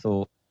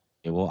thought,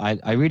 well,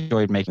 I really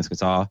enjoyed making this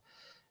guitar.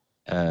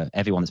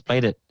 Everyone that's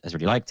played it has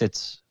really liked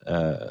it.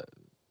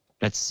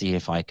 Let's see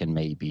if I can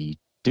maybe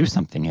do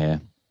something here.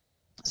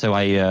 So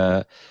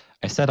I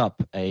set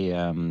up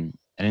an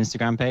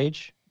Instagram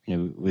page,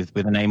 with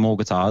the name More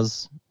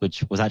Guitars,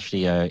 which was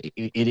actually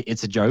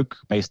it's a joke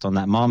based on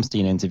that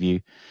Malmsteen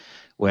interview,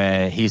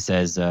 where he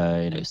says,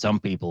 some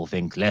people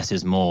think less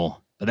is more,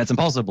 but that's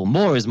impossible.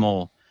 More is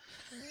more.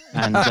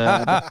 And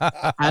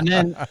that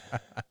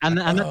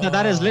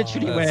is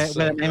literally where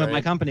the name of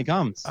my company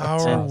comes.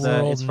 Our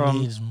world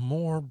needs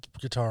more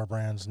guitar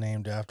brands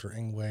named after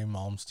Yngwie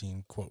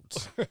Malmsteen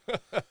quotes.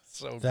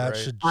 So That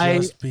great. should I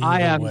just be I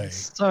the am way.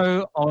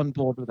 so on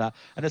board with that.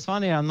 And it's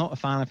funny, I'm not a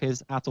fan of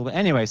his at all. But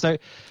anyway, so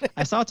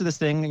I started this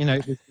thing,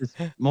 this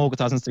More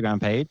Guitars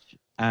Instagram page,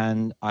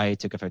 and I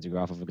took a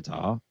photograph of a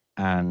guitar,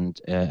 and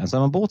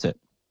someone bought it,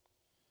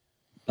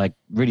 like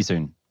really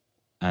soon.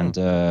 And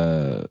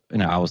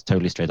I was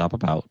totally straight up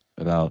about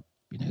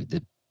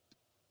the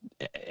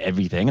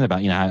everything, and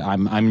about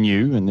I'm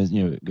new, and there's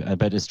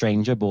but a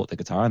stranger bought the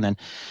guitar, and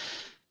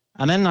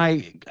then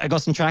I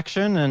got some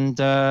traction, and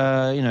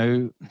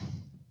I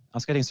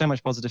was getting so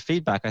much positive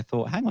feedback. I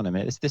thought, hang on a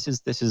minute, this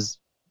is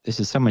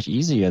so much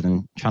easier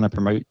than trying to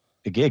promote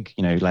a gig.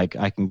 Like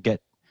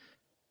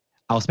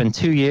I'll spend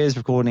 2 years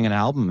recording an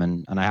album,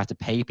 and I have to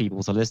pay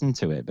people to listen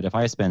to it. But if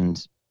I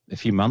spend a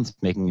few months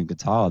making a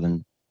guitar,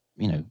 then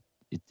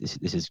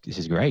this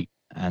is great.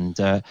 And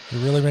You're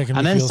really making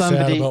me then feel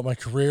sad about my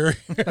career.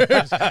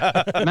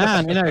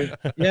 man,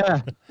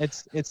 yeah,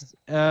 it's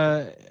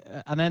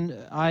and then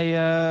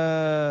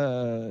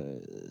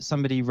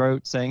somebody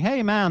wrote saying,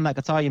 hey man, that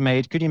guitar you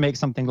made, could you make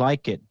something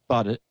like it,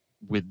 but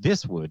with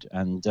this wood?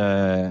 And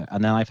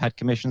then I've had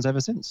commissions ever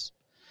since.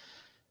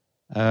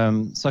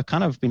 So I've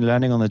kind of been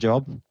learning on the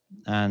job,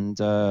 and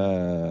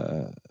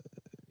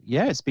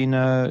yeah, it's been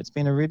a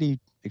really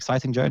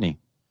exciting journey.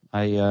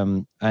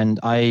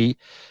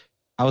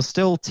 I was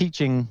still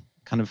teaching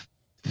kind of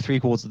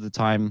 3/4 of the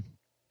time,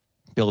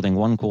 building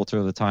 1/4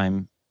 of the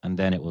time, and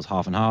then it was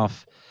half and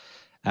half.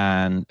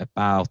 And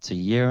about a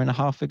year and a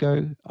half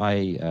ago,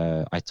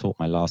 I taught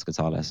my last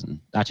guitar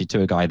lesson, actually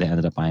to a guy that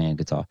ended up buying a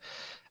guitar.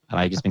 And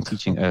I've just been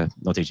teaching,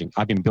 not teaching,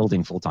 I've been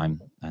building full time,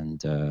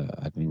 and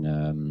I've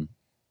been,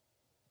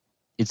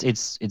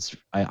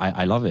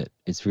 I love it.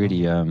 It's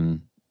really,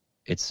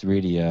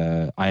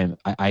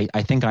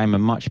 I think I'm a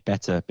much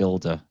better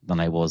builder than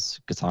I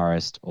was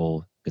guitarist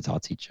or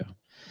guitar teacher.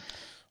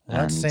 Well,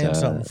 that's saying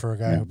something for a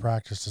guy who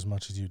practiced as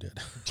much as you did.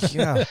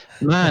 Yeah,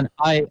 man,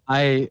 I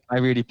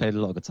really played a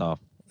lot of guitar.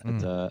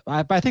 And,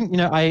 but I think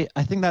I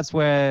think that's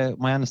where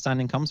my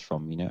understanding comes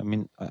from. I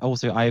mean,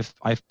 also I've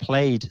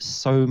played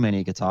so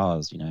many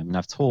guitars. I mean,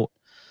 I've taught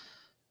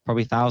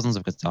probably thousands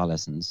of guitar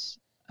lessons,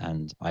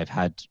 and I've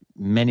had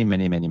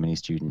many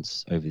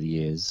students over the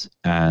years.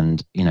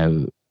 And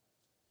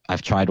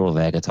I've tried all of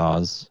their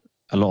guitars.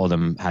 A lot of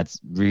them had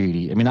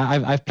really. I mean,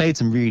 I've played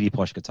some really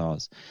posh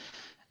guitars,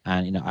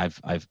 and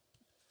I've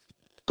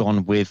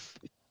gone with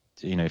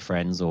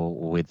friends or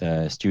with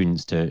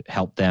students to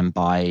help them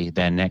buy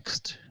their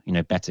next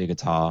better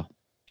guitar.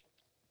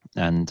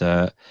 And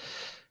so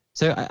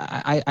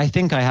I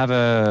think I have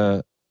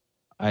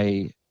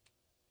I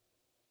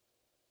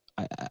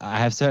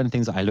have certain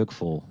things that I look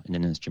for in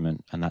an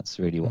instrument, and that's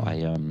really what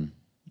I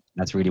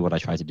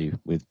try to do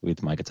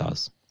with my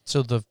guitars.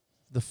 So the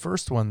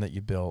first one that you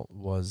built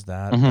was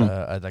that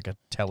like a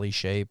telly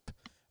shape.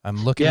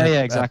 I'm looking at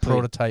exactly.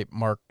 prototype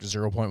Mark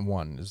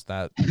 0.1. Is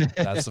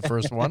that's the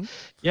first one?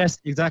 Yes,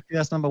 exactly.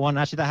 That's number one.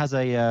 Actually, that has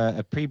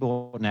a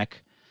pre-bought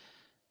neck.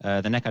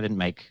 The neck I didn't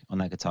make on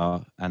that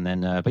guitar, and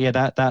then but yeah,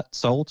 that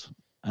sold.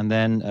 And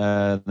then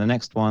the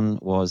next one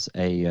was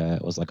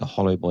like a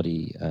hollow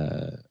body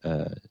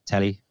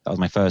telly. That was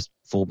my first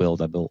full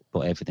build. I built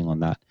everything on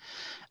that,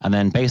 and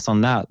then based on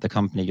that, the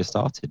company just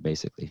started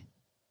basically.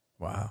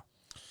 Wow.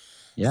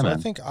 Yeah, so man.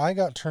 I think I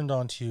got turned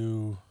on to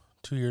you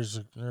 2 years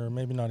or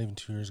maybe not even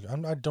 2 years ago.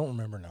 I don't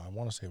remember now. I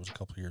want to say it was a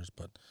couple of years,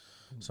 but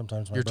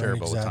sometimes my You're brain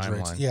terrible with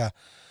exaggerates. timeline. Yeah.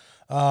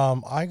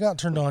 I got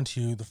turned on to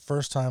you the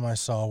first time I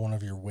saw one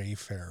of your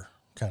Wayfair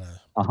kind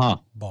of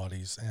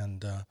bodies,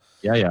 and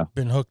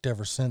been hooked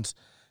ever since.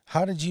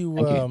 How did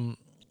you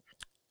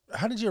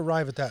how did you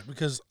arrive at that?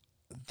 Because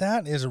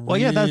that is a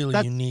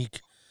really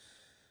unique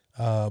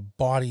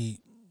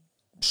body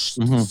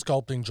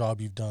sculpting job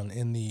you've done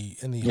in the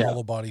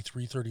hollow body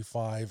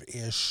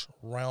 335-ish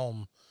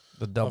realm.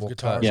 The double of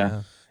guitars. cut.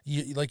 Yeah.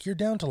 You're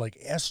down to like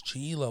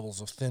SG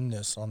levels of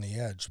thinness on the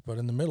edge, but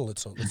in the middle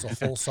it's a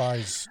full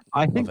size.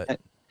 I think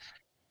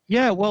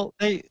well,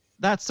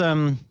 that's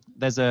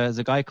there's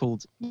a guy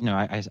called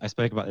I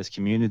spoke about this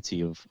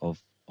community of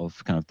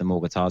kind of the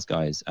More Guitars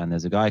guys, and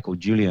there's a guy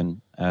called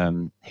Julian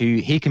who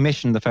he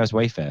commissioned the first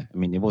Wayfair. I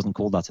mean, it wasn't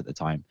called that at the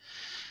time,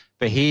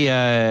 but he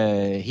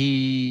I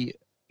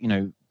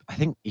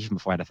think even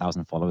before I had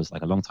 1,000 followers,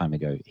 like a long time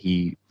ago,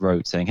 he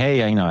wrote saying,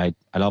 hey, I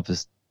love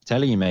this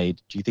telly you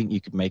made. Do you think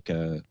you could make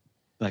a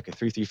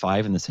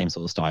 335 in the same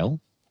sort of style?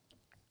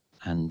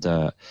 And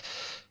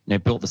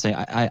built the same.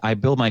 I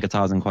build my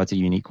guitars in quite a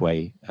unique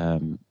way.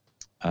 I'm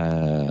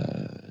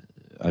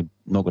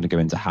not going to go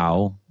into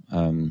how.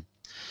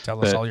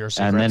 Tell us all your secrets.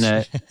 And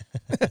then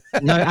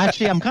no,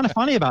 actually, I'm kind of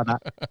funny about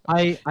that.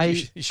 I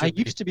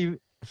used to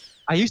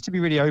be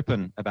really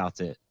open about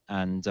it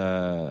and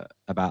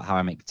about how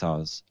I make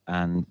guitars.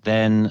 And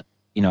then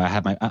I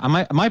had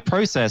my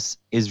process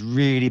is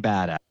really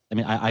bad at. I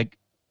mean,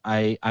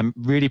 I'm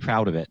really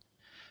proud of it,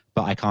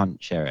 but I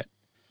can't share it.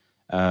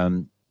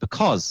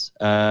 Because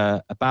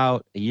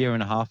about a year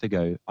and a half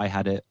ago, I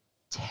had a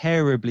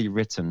terribly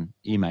written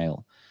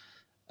email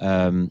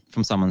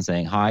from someone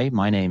saying, hi,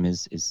 my name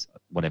is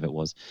whatever it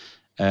was.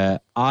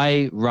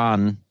 I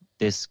run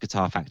this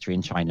guitar factory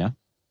in China.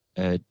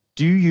 Do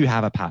you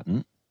have a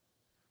patent?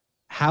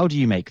 How do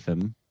you make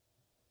them?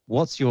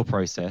 What's your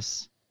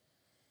process?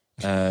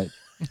 Like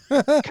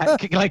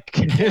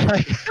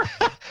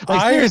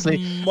seriously,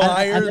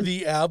 admire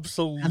the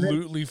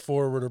absolutely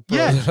forward approach.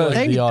 yeah, Like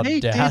they the did not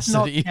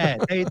audacity. care.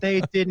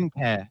 They didn't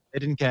care. They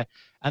didn't care.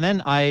 And then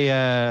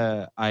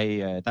that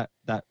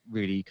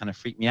really kind of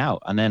freaked me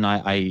out. And then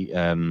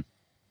I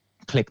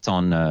clicked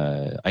on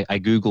I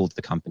googled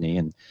the company,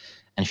 and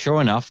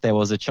sure enough, there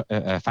was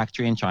a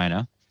factory in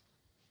China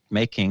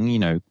making, you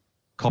know,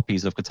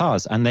 copies of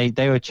guitars, and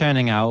they were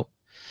churning out,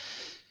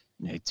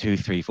 you know,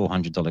 $200,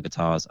 $300, $400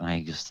 guitars. And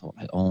I just thought,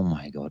 like, oh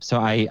my god. So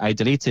I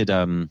deleted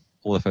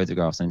all the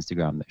photographs on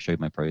Instagram that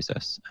showed my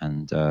process,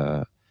 and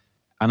I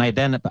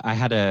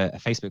had a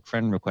Facebook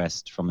friend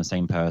request from the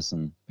same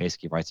person,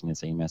 basically writing the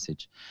same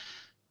message.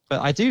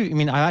 But I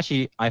mean,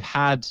 I've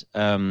had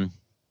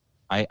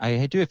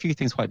I do a few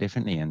things quite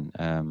differently, and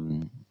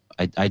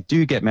I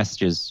do get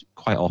messages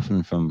quite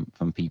often from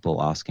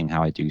people asking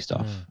how I do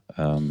stuff.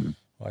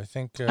 Well, I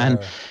think, and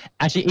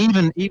actually,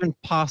 even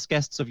past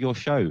guests of your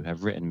show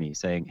have written me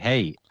saying,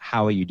 "Hey,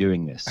 how are you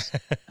doing this?"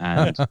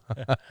 And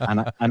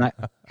I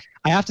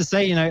have to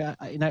say,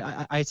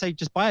 I say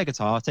just buy a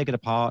guitar, take it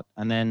apart,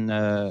 and then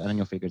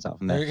you'll figure it out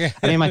from there.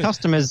 I mean, my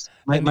customers,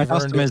 my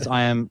customers,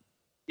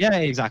 yeah,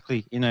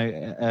 exactly.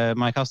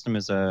 My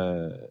customers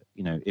are,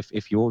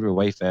 if you order a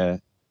Wayfair,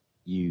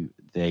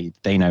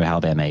 they know how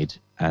they're made,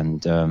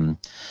 and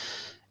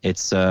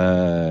it's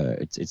a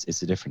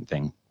different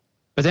thing.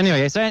 But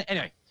anyway,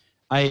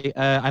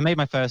 I made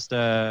my first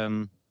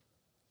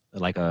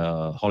like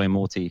a Hollow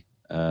Morty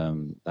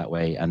that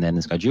way, and then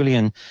this guy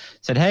Julian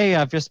said, "Hey,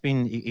 I've just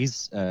been." I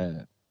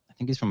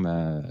think he's from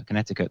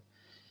Connecticut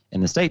in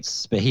the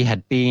States, but he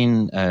had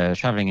been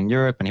traveling in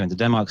Europe, and he went to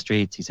Denmark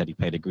Street. He said he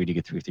played a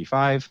Greediger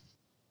 335.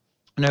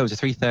 No, it was a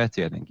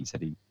 330. I think he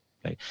said he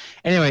played.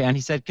 Anyway, and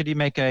he said, "Could you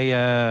make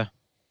a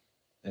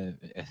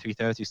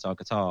 330 style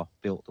guitar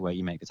built the way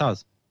you make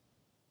guitars?"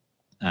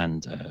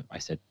 And I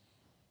said,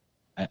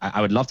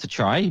 I would love to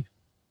try,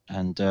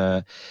 and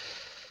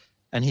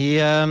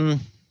he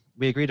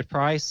we agreed a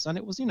price, and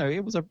it was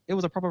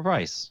a proper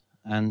price,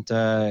 and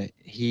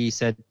he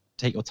said,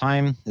 "Take your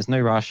time. There's no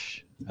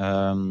rush."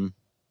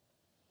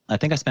 I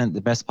think I spent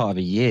the best part of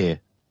a year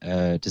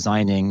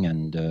designing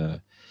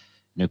and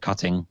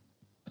cutting,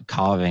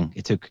 carving.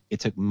 It took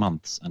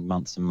months and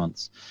months and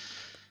months.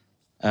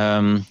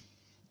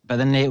 But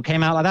then it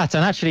came out like that.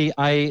 And actually,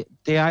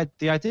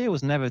 the idea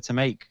was never to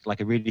make like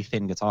a really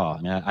thin guitar.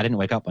 I mean, I didn't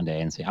wake up one day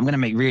and say, "I'm going to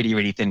make really,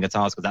 really thin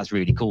guitars because that's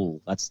really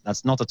cool."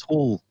 That's not at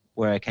all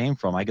where I came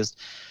from. I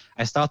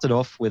started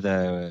off with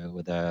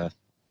a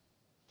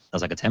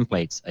as like a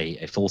template,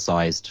 a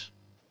full-sized,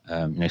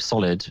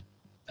 solid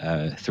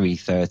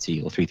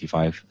 330 or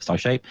 335 style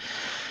shape,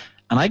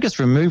 and I just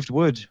removed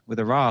wood with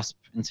a rasp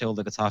until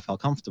the guitar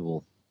felt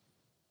comfortable.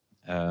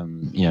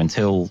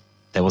 Until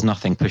there was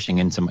nothing pushing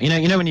into my,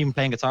 when you've been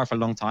playing guitar for a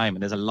long time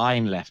and there's a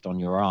line left on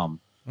your arm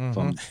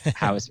from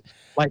how it's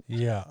like,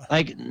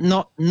 like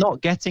not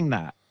getting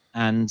that,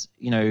 and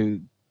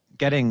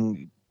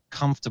getting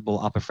comfortable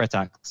upper fret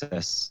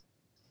access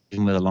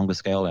even with a longer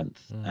scale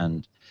length,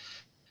 and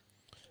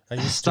I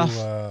used stuff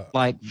to,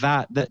 like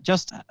that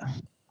just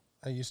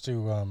I used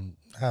to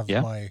have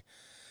my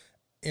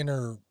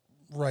inner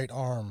right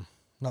arm,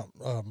 not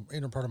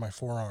inner part of my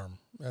forearm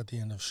at the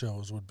end of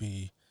shows would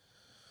be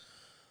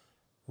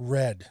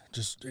red,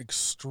 just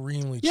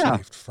extremely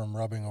chafed from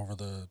rubbing over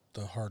the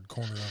hard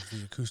corner of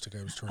the acoustic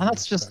I was touring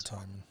with at that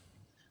time.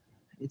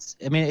 It's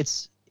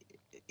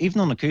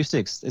even on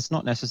acoustics, it's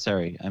not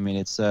necessary. I mean,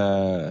 it's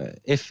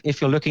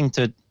if you're looking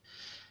to,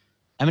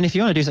 if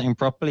you want to do something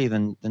properly,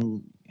 then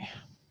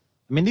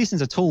these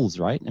things are tools,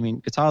 right? I mean,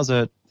 guitars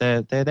are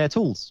they're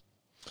tools.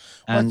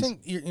 Well, I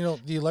think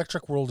the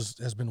electric world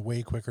has been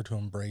way quicker to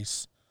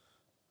embrace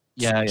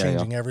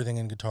changing everything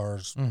in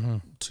guitars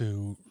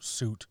to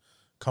suit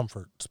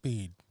comfort,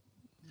 speed,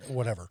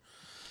 whatever.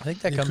 I think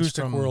that the comes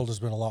acoustic from world has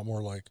been a lot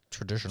more like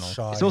traditional.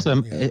 Shy it's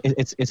also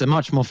it's a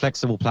much more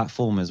flexible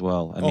platform as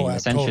well. I mean,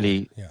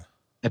 essentially, totally.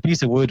 A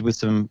piece of wood with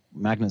some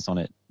magnets on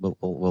it will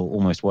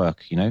almost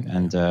work,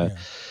 and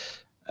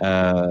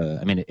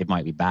it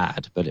might be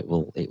bad, but it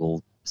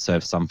will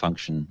serve some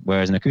function.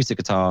 Whereas an acoustic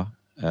guitar,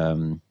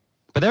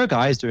 but there are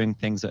guys doing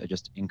things that are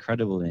just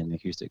incredible in the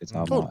acoustic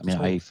guitar.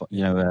 Totally.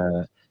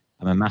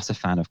 I'm a massive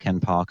fan of Ken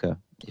Parker.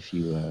 If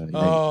you,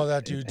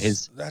 that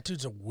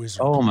dude's a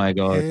wizard. Oh my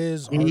god,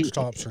 his arch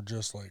tops are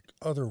just like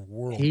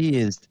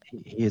otherworldly.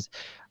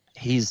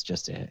 He's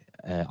just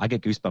I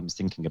get goosebumps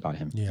thinking about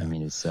him. Yeah. I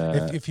mean, it's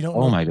if you don't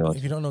oh know, my god,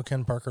 if you don't know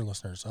Ken Parker,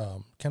 listeners,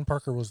 Ken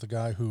Parker was the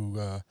guy who,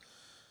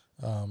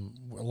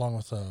 along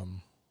with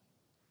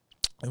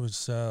it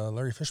was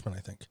Larry Fishman,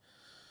 I think.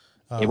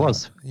 It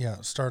was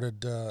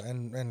started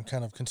and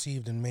kind of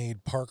conceived and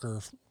made Parker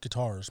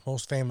guitars,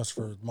 most famous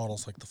for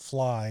models like the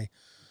Fly.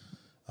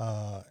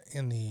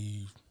 In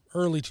the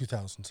early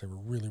 2000s, they were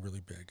really, really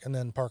big. And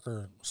then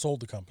Parker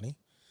sold the company.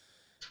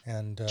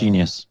 And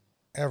genius.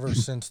 Ever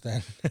since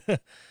then,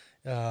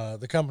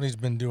 The company's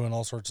been doing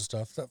all sorts of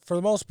stuff that, for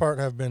the most part,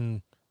 have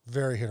been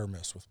very hit or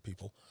miss with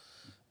people.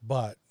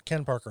 But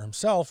Ken Parker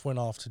himself went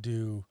off to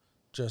do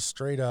just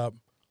straight up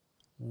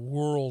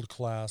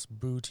world-class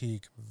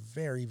boutique,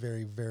 very,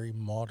 very, very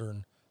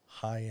modern,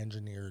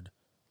 high-engineered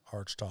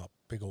archtop,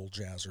 big old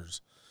jazzers.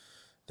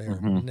 They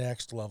are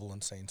next level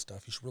insane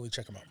stuff. You should really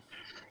check them out.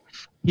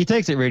 He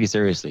takes it really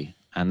seriously,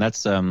 and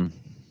that's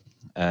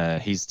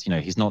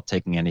he's not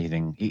taking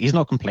anything. He's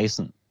not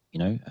complacent,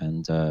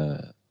 and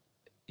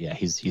yeah,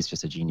 he's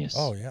just a genius.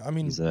 Oh yeah, I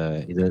mean,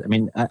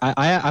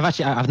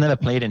 I've never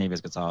played any of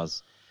his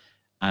guitars,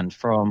 and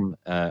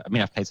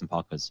I've played some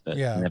Parkers, but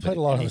yeah, I never played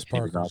a lot of any his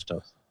Parkers.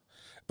 stuff.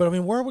 But I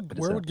mean, where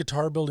would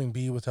guitar building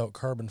be without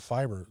carbon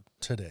fiber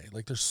today?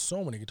 Like, there's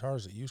so many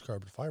guitars that use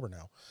carbon fiber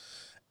now,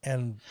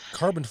 and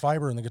carbon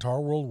fiber in the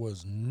guitar world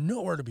was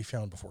nowhere to be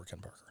found before Ken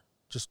Parker.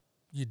 Just,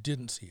 you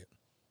didn't see it.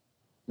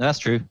 That's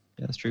true.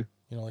 Yeah, that's true.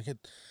 Like it.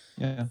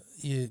 Yeah.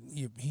 He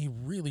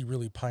really,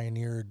 really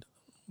pioneered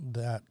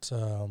that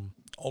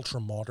ultra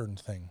modern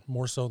thing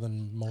more so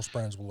than most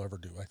brands will ever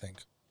do, I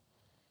think.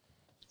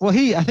 Well,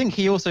 I think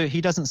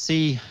he doesn't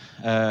see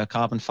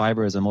carbon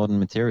fiber as a modern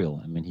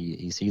material. I mean,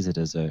 he sees it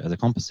as a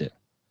composite.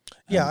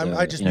 Yeah,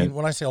 I just mean,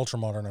 when I say ultra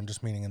modern, I'm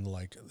just meaning in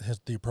like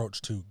the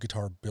approach to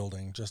guitar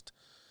building, just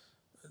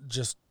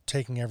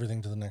taking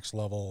everything to the next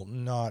level,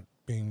 not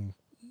being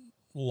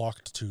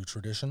locked to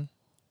tradition.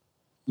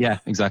 Yeah,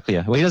 exactly.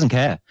 Yeah. Well, he doesn't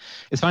care.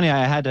 It's funny.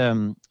 I had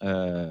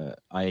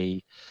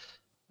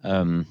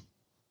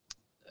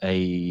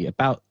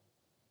about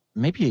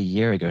maybe a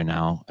year ago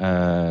now,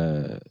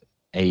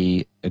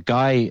 a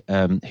guy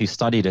who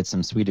studied at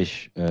some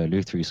Swedish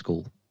Lutheran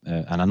school,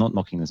 and I'm not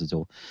knocking this at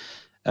all.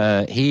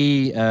 I'm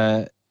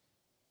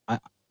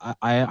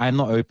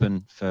not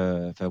open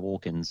for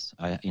walk-ins.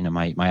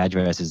 My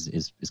address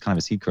is kind of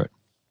a secret.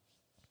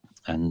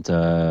 And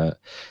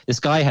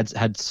this guy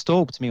had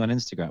stalked me on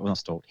Instagram. Well, not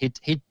stalked. He'd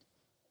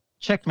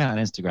checked me out on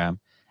Instagram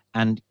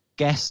and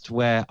guessed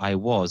where I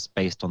was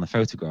based on the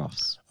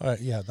photographs.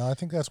 Yeah, no, I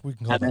think we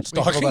can call that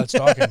stalking.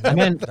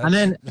 and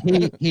then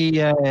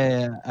he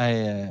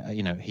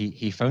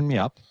phoned me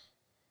up,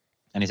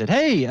 and he said,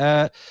 "Hey,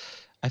 I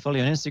follow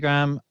you on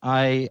Instagram.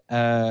 I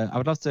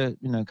would love to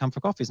come for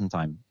coffee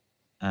sometime."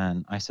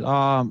 And I said,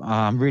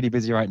 I'm really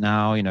busy right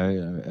now.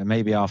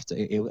 Maybe after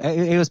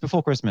it was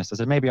before Christmas. I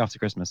said, maybe after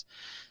Christmas.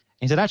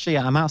 He said, actually,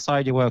 I'm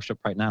outside your workshop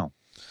right now.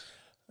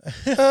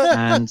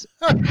 And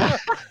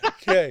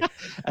okay,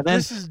 and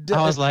then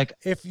I was like,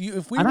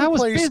 I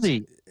was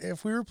busy.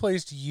 If we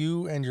replaced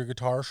you and your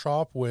guitar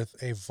shop with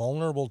a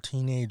vulnerable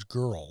teenage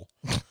girl,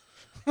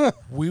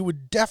 we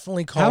would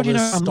definitely call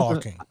this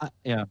stalking.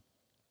 Yeah.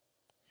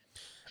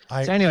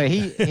 So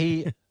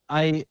anyway,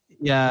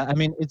 yeah, I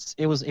mean,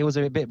 it was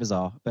a bit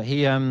bizarre, but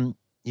he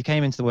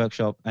came into the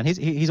workshop, and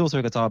he's also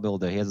a guitar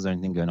builder. He has his own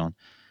thing going on.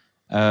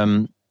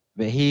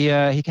 But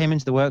he came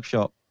into the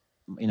workshop,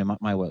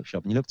 my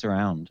workshop, and he looked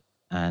around,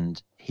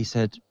 and he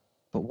said,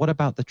 "But what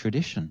about the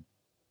tradition?"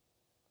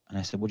 And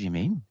I said, "What do you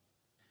mean?"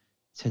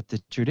 He said,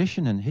 "The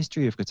tradition and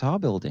history of guitar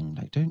building.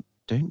 Like, don't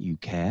you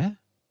care?"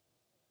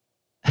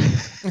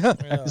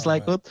 It's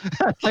like, well,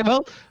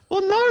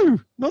 no,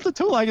 not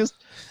at all. I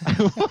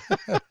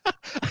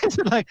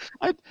said, like,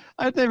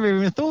 I'd never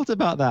even thought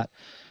about that.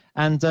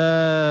 And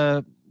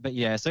but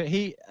yeah, so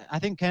I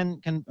think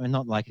Ken, I'm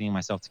not likening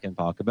myself to Ken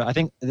Parker, but I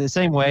think the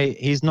same way,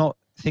 he's not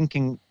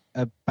thinking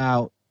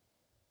about,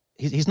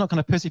 he's not kind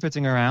of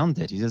pussyfooting around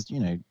it. He just,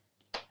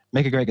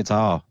 make a great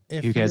guitar.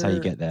 Who cares how you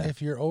get there?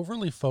 If you're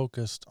overly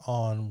focused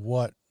on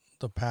what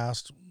the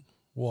past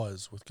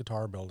was with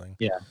guitar building,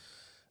 yeah,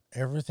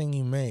 everything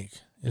you make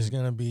is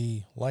going to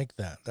be like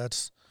that.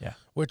 Yeah,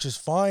 which is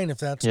fine if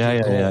that's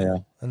the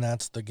goal and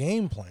that's the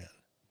game plan.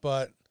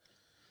 But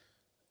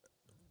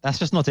that's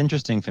just not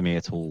interesting for me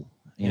at all.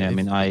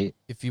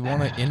 If you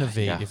want to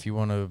innovate, if you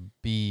want to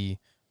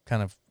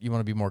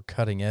be more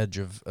cutting edge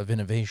of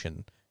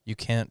innovation, you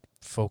can't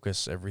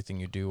focus everything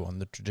you do on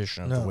the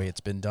tradition of the way it's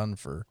been done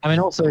for. I mean,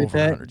 also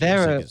there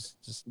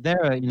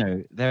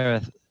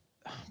are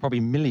probably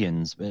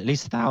millions, but at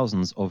least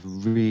thousands of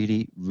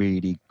really,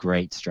 really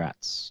great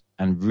Strats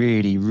and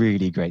really,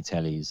 really great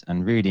Tellys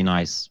and really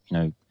nice,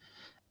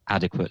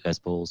 adequate Les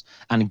Pauls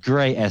and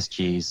great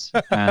SGs.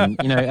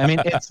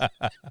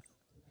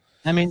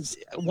 And,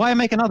 why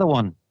make another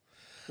one?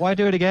 Why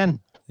do it again?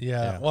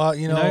 Yeah. Well,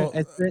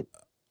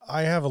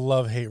 I have a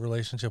love-hate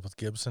relationship with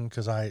Gibson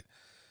because I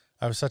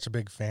was such a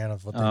big fan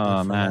of what they did for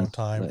a long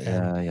time.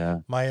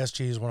 My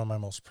SG is one of my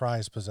most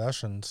prized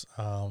possessions,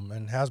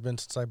 and has been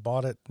since I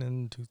bought it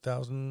in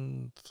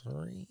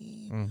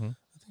 2003. Mm-hmm.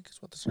 I think is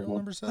what the serial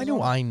number says. I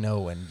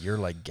know, and you're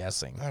like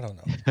guessing. I don't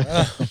know.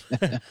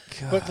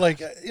 But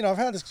I've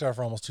had this guitar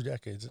for almost 2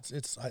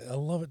 decades. I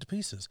love it to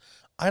pieces.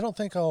 I don't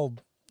think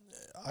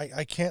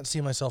I can't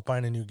see myself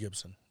buying a new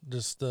Gibson.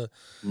 Just the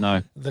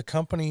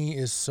company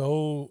is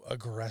so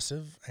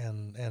aggressive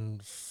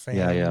and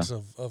fans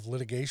of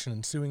litigation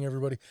and suing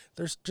everybody.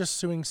 They're just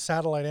suing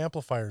satellite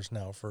amplifiers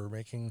now for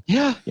making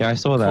I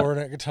saw that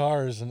cornet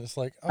guitars, and it's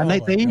like, and they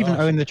even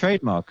own the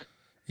trademark.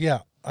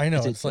 Yeah, I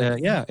know. It's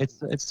like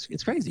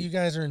it's crazy. You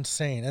guys are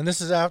insane, and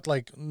this is after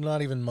like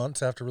not even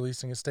months after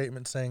releasing a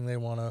statement saying they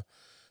want to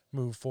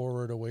move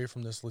forward away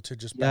from this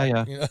litigious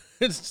battle. You know,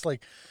 it's just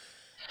like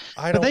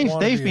But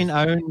they've been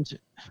owned.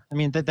 I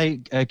mean, they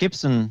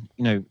Gibson,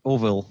 you know,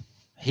 Orville.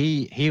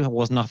 He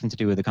was nothing to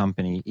do with the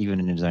company even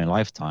in his own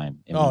lifetime.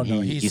 I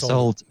mean, he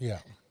sold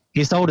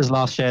he sold his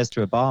last shares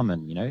to a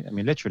barman. You know, I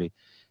mean, literally.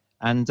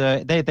 And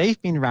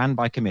they've been ran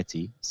by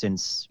committee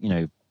since, you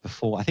know,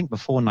 before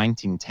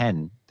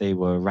 1910. They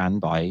were ran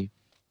by,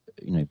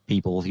 you know,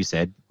 people who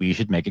said we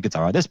should make a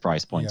guitar at this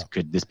price point. Yeah.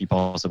 Could this be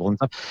possible and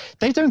stuff?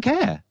 They don't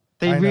care.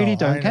 They really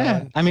don't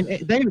care. I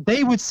mean,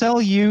 they would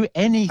sell you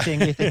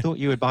anything if they thought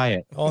you would buy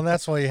it. Oh, and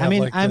that's why you have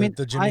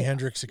the Jimi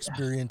Hendrix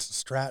Experience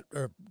Strat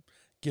or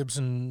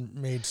Gibson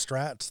made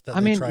Strats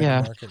that they tried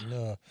to market.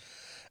 No.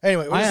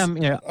 Anyway, I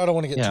don't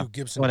want to get too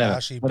Gibson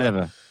bashy.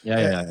 Whatever.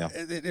 Yeah.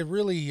 It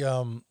really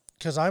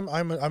because I'm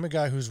a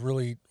guy who's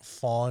really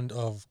fond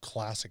of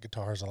classic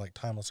guitars. I like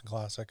timeless and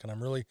classic,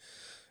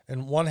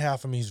 and one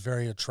half of me is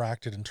very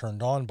attracted and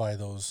turned on by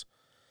those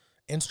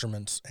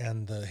instruments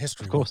and the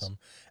history with them,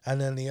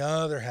 and then the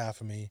other half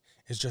of me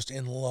is just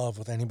in love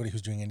with anybody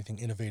who's doing anything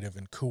innovative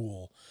and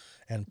cool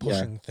and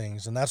pushing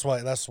things, and that's why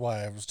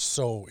I was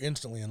so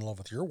instantly in love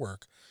with your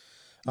work.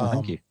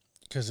 Thank you,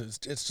 because it's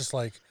just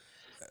like,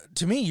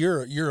 to me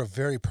you're a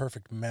very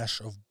perfect mesh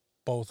of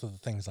both of the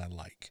things I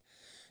like.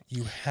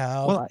 You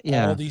have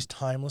all these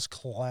timeless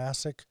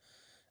classic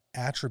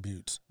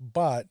attributes,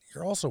 but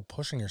you're also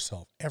pushing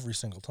yourself every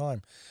single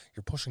time.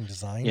 You're pushing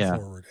design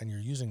forward, and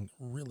you're using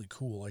really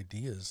cool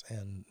ideas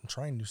and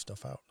trying new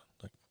stuff out.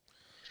 Like,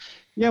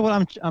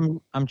 well,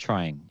 I'm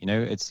trying. You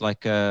know, it's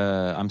like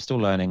I'm still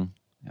learning.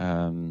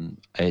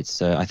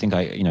 It's I think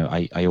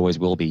I always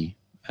will be.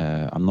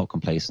 I'm not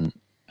complacent.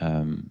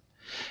 And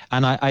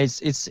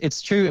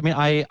it's true. I mean,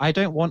 I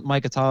don't want my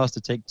guitars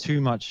to take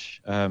too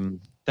much.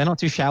 They're not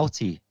too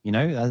shouty. You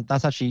know,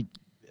 that's actually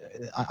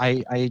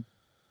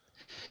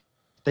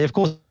They of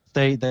course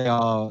they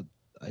are.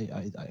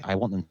 I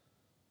want them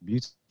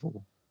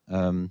beautiful.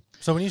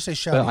 So when you say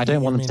shouty, I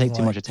don't want them to take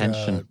too much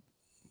attention,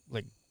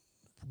 like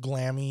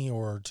glammy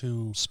or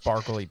too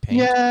sparkly paint.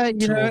 Yeah,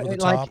 you know,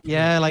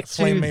 like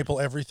flame maple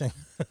everything.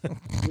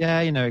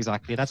 Yeah, you know,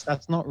 exactly.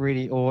 That's not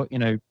really, or you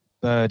know,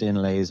 bird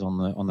inlays on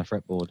the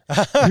fretboard.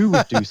 Who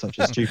would do such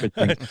a stupid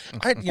thing?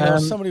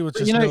 Somebody would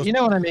just you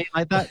know what I mean,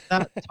 like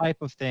that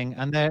type of thing.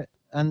 And they're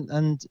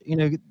and you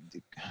know,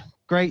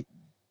 great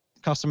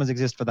customers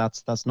exist for that.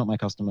 That's not my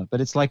customer,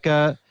 but it's like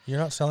you're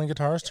not selling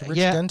guitars to rich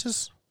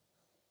dentists.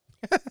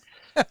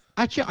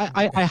 Actually,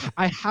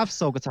 I have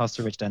sold guitars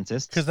to rich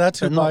dentists, because that's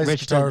who buys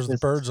guitars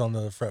with birds on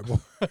the fretboard.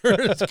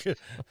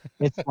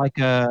 It's like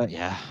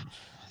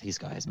these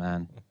guys,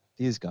 man.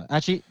 These guys.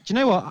 Actually, do you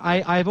know what?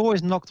 I've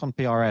always knocked on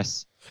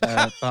PRS,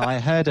 but I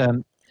heard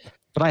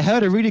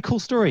a really cool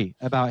story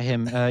about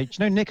him. Do you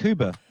know Nick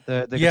Huber,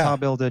 the guitar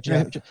builder?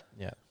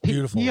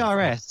 Beautiful.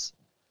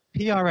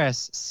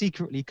 PRS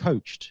secretly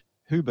coached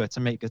Huber to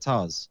make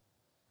guitars.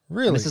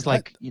 Really? And this is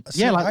like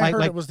I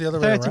heard it was the other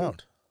way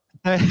around.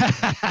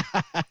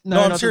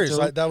 No, I'm serious.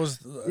 That was.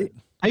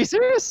 Are you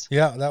serious?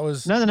 Yeah, that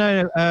was. No.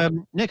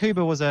 Nick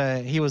Huber was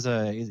he's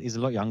a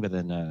lot younger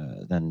than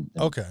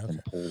okay.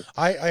 Than Paul.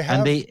 I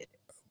have.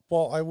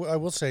 I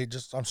will say,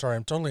 I'm sorry,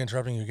 I'm totally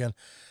interrupting you again.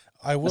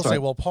 I will say,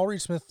 well, Paul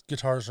Reed Smith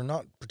guitars are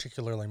not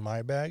particularly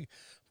my bag.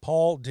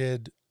 Paul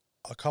did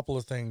a couple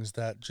of things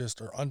that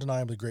just are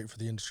undeniably great for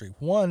the industry.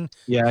 One,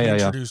 he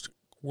introduced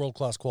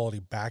world-class quality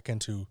back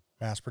into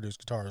mass-produced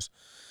guitars,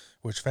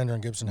 which Fender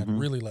and Gibson had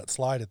really let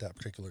slide at that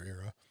particular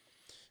era.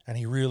 And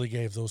he really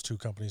gave those two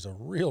companies a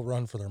real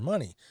run for their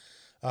money.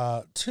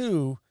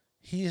 Two,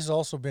 he has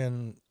also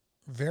been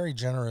very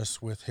generous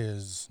with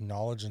his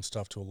knowledge and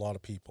stuff to a lot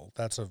of people.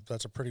 That's a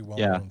pretty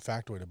well-known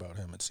factoid about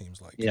him, it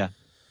seems like. Yeah.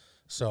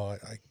 So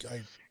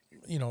I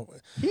you know,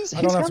 he's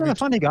kind of a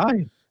funny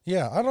guy.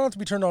 Yeah, I don't have to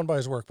be turned on by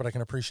his work, but I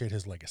can appreciate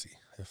his legacy,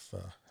 if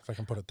I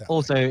can put it that way.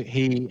 Also,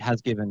 he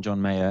has given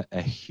John Mayer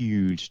a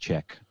huge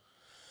check.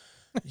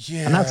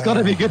 Yeah. And that's got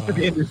to be good for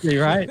the industry,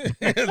 right?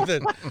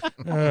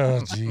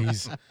 Oh,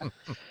 jeez.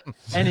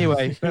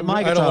 Anyway, but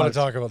I don't want to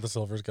talk about the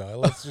Silvers guy.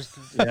 Let's just...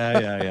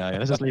 Yeah.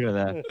 Let's just leave it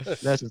there.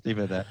 Let's let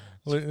people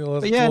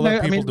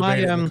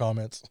debate it in the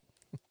comments.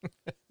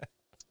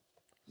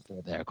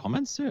 There are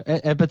comments too.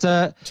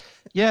 But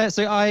yeah,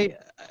 so I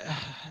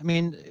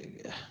mean...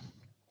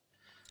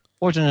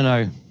 What do you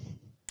know?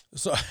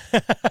 So,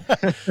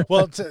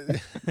 well,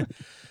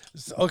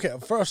 okay.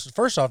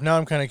 First off, now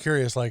I'm kind of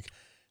curious. Like,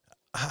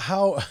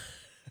 how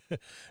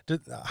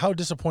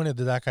disappointed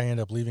did that guy end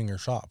up leaving your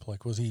shop?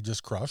 Like, was he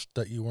just crushed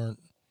that you weren't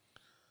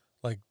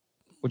like?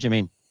 What do you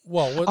mean?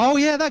 Well, oh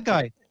yeah, that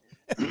guy.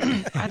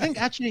 I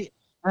think actually,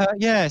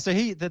 So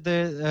he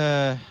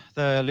the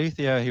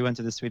luthier who went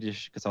to the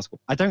Swedish guitar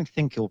school. I don't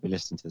think he'll be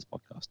listening to this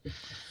podcast.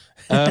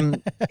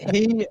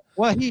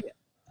 He.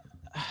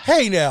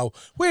 Hey now,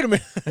 wait a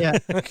minute. Yeah.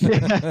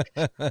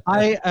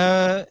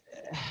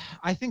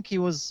 I think he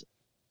was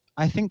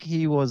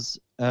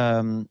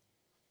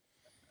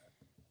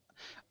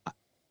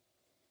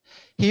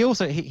he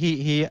also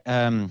he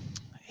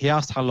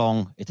asked how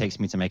long it takes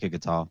me to make a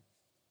guitar,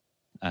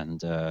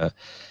 and then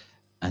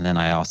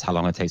I asked how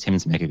long it takes him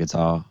to make a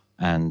guitar,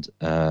 and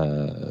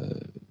I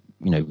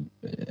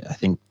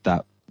think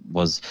that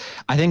was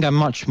I think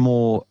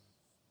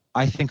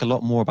a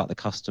lot more about the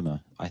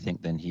customer, I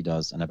think, than he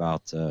does, and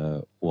about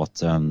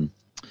what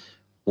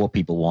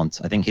people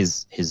want. I think he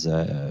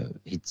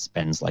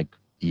spends like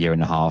a year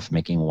and a half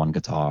making one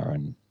guitar,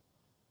 and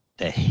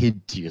they're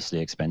hideously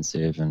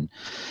expensive, and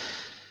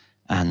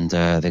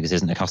there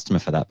isn't a customer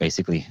for that,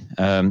 basically.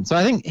 So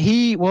I think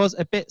he was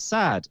a bit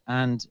sad,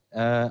 and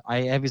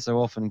I every so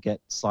often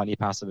get slightly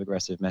passive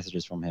aggressive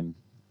messages from him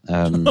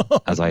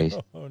as I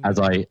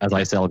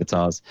sell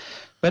guitars.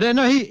 But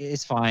no,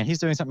 it's fine. He's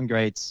doing something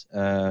great.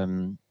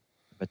 So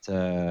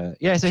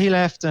he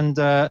left, and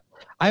I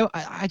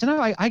don't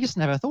know. I just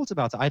never thought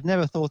about it. I'd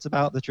never thought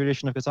about the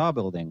tradition of guitar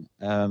building,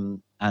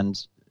 and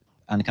kind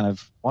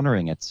of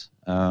honoring it.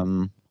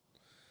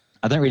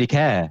 I don't really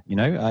care,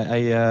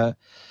 I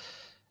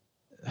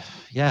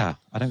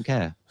don't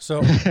care.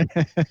 So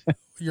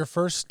your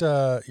first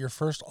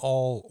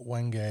all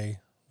wenge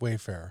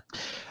Wayfarer.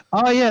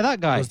 Oh yeah,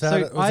 that guy. Was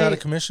that a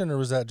commission, or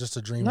was that just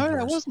a dream? No, of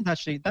yours? it wasn't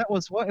actually. It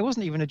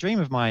wasn't even a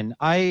dream of mine.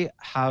 I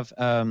have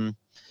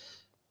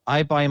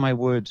I buy my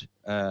wood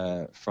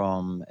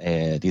from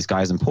these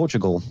guys in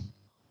Portugal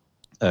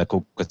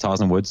called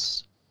Guitars and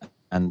Woods,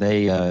 and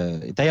they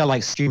are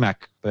like StuMac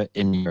but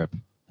in Europe,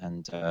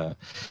 and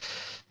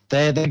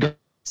they're good.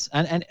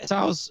 And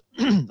so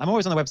I'm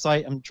always on the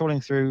website. I'm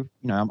trawling through.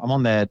 I'm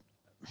on there.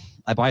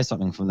 I buy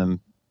something from them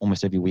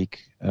almost every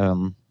week,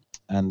 and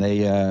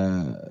they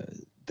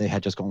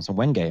had just gotten some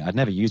wenge. I'd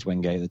never used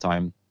wenge at the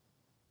time.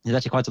 It's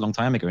actually quite a long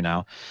time ago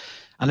now.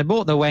 And I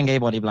bought the wenge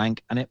body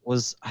blank, and I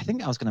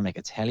think I was going to make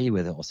a telly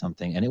with it or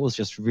something, and it was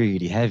just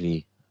really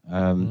heavy.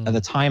 At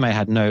the time, I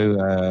had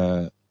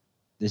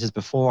this is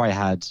before I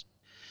had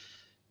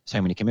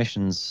so many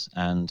commissions,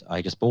 and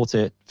I just bought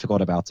it,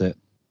 forgot about it.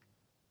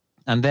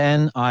 And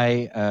then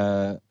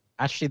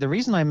actually, the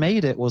reason I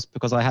made it was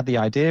because I had the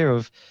idea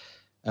of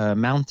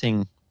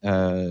mounting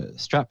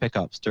strap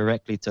pickups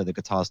directly to the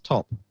guitar's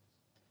top.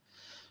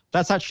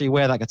 That's actually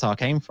where that guitar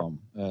came from.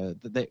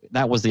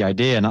 That was the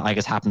idea, and I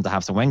just happened to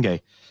have some wenge.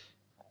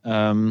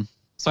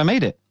 So I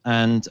made it,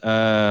 and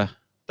the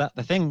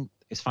thing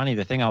is funny.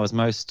 The thing I was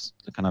most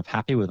kind of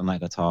happy with on that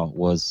guitar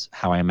was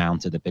how I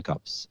mounted the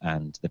pickups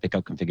and the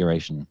pickup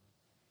configuration.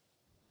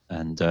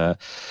 And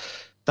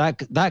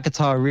that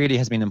guitar really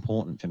has been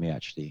important for me,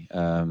 actually.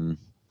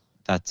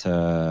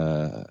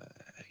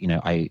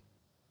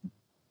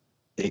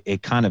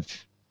 It kind of,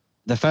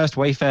 the first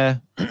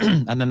Wayfarer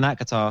and then that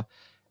guitar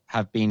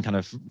have been kind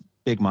of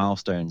big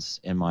milestones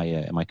in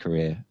my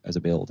career as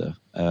a builder,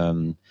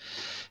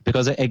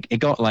 because it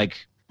got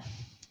like,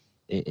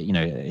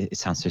 it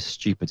sounds so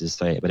stupid to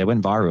say it, but it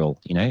went viral.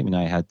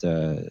 I had.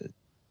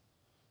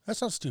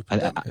 That's not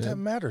stupid. That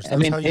matters. That's I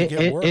mean, how you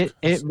get work.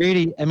 It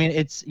really. I mean,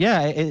 it's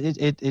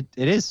it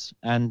is,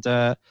 and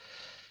that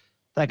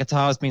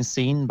guitar has been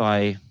seen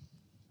by,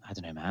 I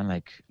don't know, man,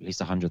 like at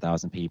least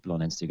 100,000 people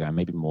on Instagram,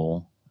 maybe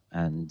more,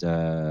 and.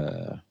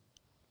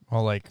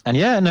 And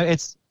yeah, no,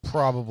 it's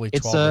probably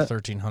 12 to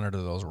 1,300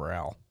 of those were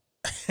Al.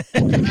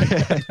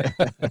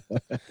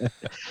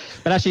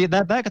 But actually,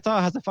 that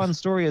guitar has a fun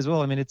story as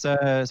well. I mean, it's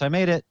so I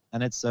made it,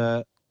 and it's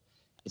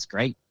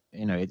great.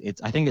 I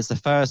think it's the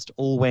first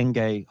all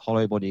wenge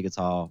hollow body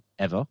guitar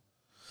ever.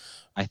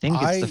 I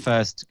think it's the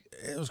first.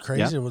 It was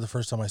crazy the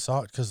first time I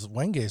saw it, because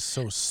wenge is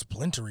so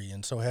splintery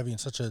and so heavy,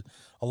 and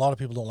a lot of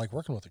people don't like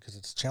working with it because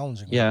it's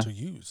challenging to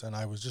use. And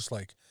I was just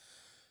like,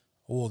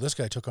 oh, this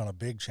guy took on a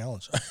big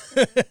challenge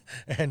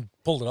and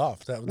pulled it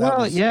off. I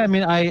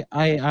mean,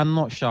 I'm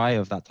not shy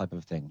of that type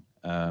of thing.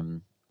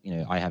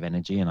 I have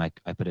energy, and I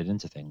put it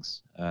into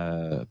things.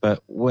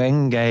 But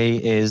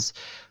wenge is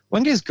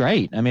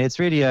great. I mean, it's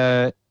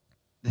really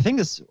the thing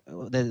is,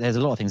 there's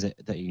a lot of things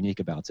that are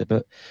unique about it.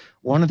 But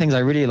one of the things I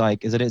really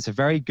like is that it's a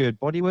very good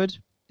body wood,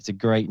 it's a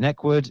great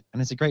neck wood,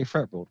 and it's a great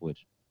fretboard wood.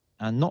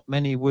 And not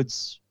many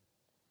woods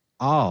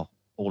are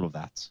all of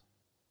that.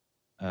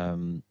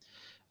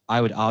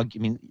 I would argue,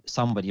 I mean,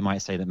 somebody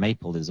might say that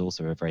maple is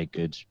also a very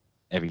good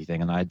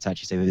everything, and I'd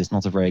actually say that it's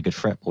not a very good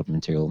fretboard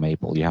material,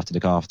 maple. You have to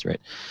look after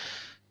it.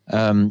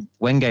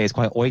 Wenge is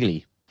quite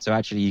oily, so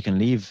actually you can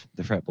leave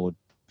the fretboard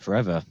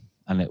forever,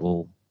 and it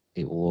will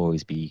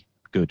always be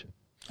good.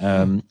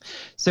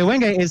 So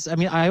wenge is, I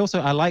mean, I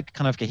like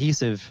kind of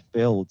cohesive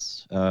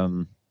builds,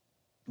 where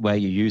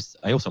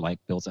I also like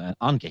builds that are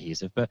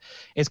uncohesive, but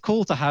it's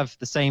cool to have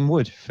the same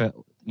wood for,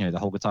 the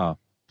whole guitar.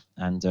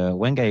 And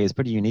wenge is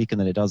pretty unique in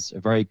that it does a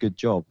very good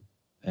job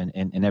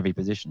in every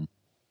position.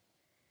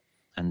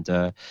 And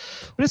but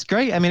it's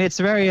great. I mean, it's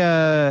very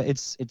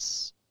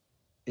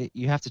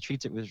you have to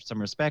treat it with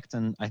some respect.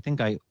 And I think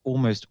I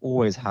almost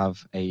always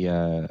have a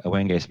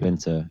wenge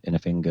splinter in a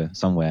finger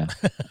somewhere.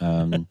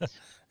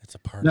 It's a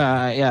part.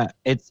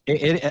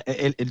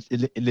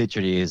 It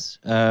literally is.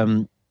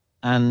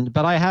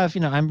 But I have,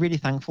 I'm really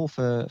thankful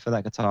for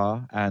that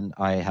guitar, and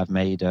I have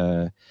made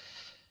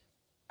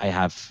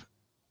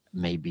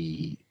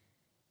maybe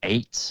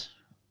 8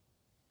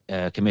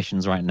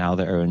 commissions right now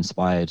that are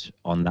inspired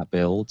on that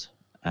build,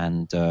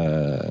 and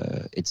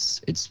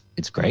it's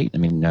great. I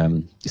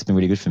mean, it's been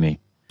really good for me.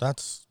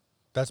 That's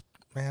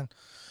man,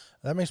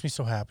 that makes me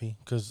so happy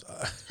because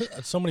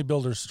so many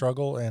builders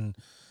struggle, and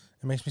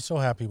it makes me so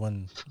happy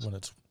when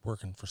it's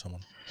working for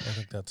someone. I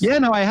think that's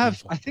beautiful. I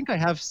think I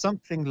have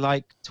something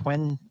like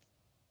 20.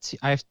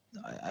 I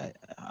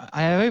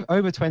have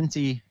over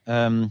 20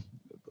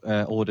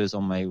 orders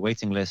on my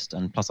waiting list,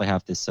 and plus I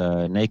have this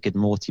naked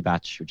Morty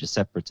batch, which is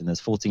separate, and there's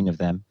 14 of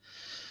them.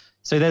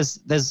 So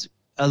there's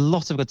a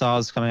lot of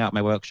guitars coming out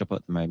my workshop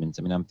at the moment.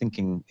 I mean, I'm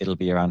thinking it'll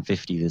be around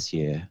 50 this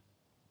year.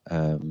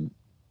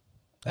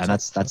 And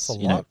that's a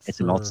you know, lot. it's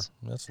a lot.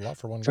 That's a lot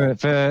for one guy.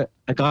 For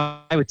a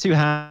guy with 2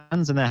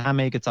 hands and their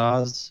handmade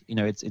guitars, you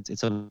know,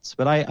 it's a lot.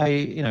 But I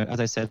you know, as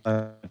I said,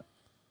 I'm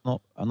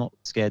not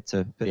scared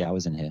to put the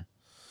hours in here.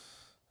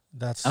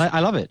 And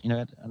I love it, you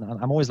know, and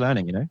I'm always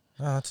learning, you know.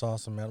 Oh, that's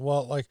awesome, man.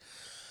 Well, like,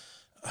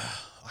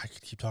 I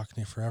could keep talking to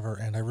you forever,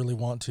 and I really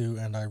want to,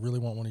 and I really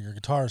want one of your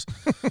guitars.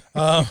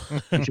 You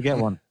should get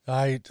one.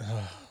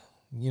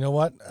 You know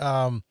what?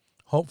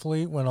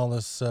 Hopefully, when all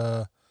this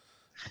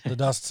the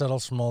dust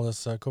settles from all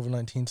this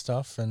COVID-19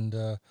 stuff,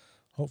 and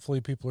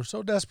hopefully people are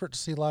so desperate to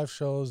see live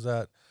shows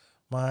that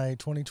my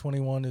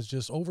 2021 is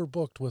just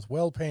overbooked with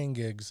well-paying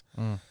gigs.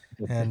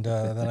 And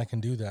then I can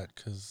do that,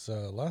 because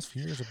last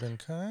few years have been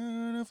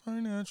kind of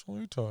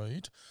financially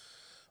tight.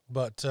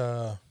 But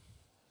you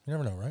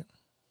never know, right?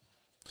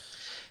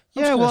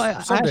 Yeah, well,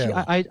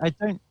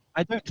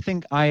 I don't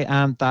think I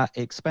am that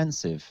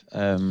expensive.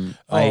 Man,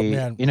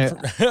 you know,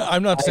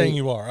 I'm not saying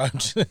you are. I'm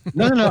just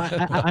no.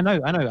 I know.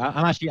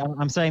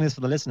 I'm saying this for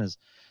the listeners,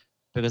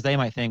 because they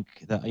might think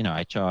that, you know,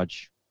 I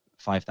charge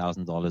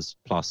 $5,000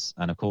 plus,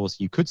 and of course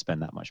you could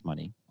spend that much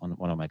money on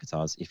one of my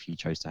guitars if you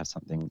chose to have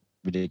something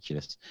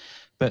ridiculous.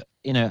 But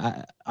you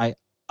know,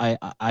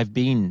 I've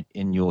been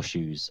in your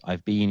shoes.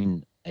 I've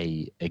been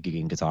a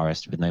gigging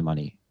guitarist with no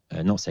money.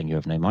 Not saying you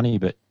have no money,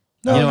 but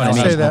no, you know what I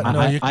mean? say that.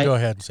 No, you can go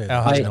ahead and say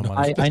that. I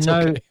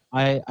know.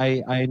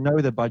 Okay. I know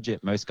the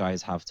budget most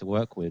guys have to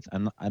work with,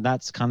 and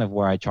that's kind of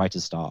where I try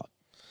to start.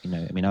 You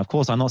know, I mean, of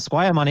course, I'm not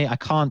Squire money. I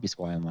can't be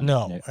Squire money.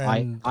 No, you know,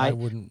 and I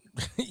wouldn't.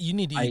 You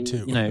need to eat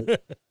too. You know,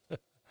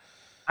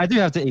 I do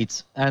have to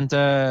eat, and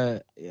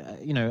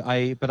you know,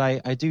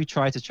 I do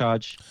try to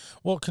charge.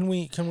 Well, can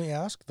we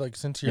ask, like,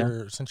 since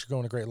you're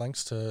going to great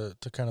lengths to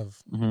kind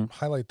of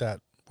highlight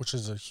that, which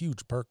is a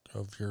huge perk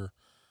of your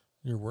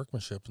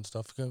workmanship and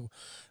stuff. You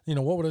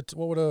know, what would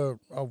a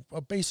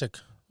basic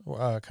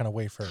kind of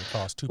Wayfarer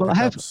cost? 2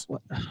 pickups.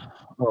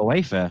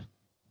 Wayfarer.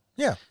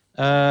 Yeah.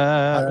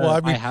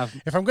 I mean,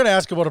 if I'm going to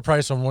ask about a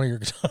price on one of your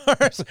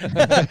guitars,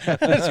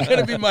 it's going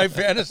to be my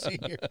fantasy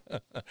here.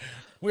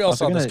 We all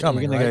saw this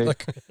coming, right?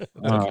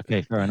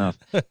 Okay, fair enough.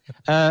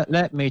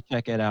 Let me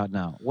check it out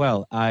now.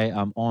 Well, I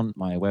am on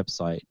my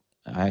website.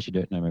 I actually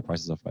don't know my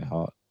prices off by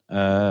heart.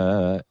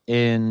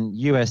 In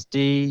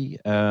USD,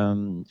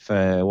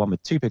 for one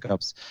with 2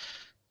 pickups,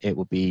 it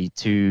would be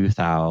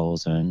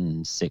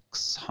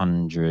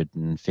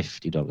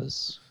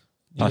 $2,650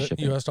 plus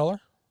shipping. US dollar?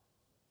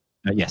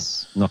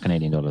 Yes, not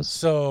Canadian dollars.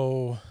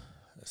 So,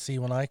 see,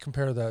 when I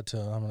compare that to,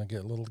 I'm going to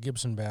get a little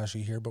Gibson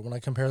bashy here, but when I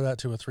compare that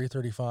to a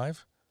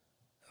 335,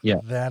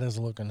 that is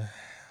looking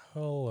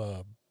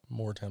hell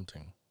more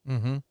tempting.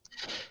 Mm-hmm.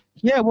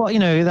 Yeah, well, you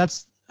know,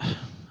 that's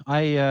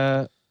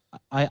I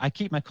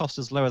keep my costs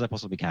as low as I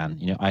possibly can.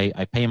 You know,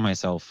 I pay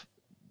myself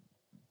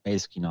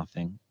basically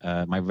nothing.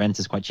 My rent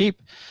is quite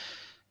cheap.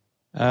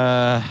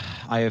 I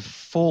have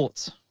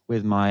fought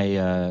with my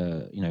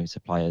you know,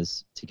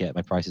 suppliers to get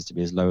my prices to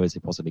be as low as they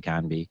possibly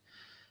can be.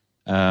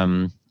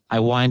 I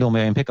wind all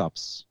my own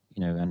pickups,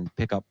 you know, and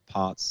pickup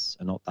parts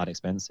are not that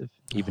expensive,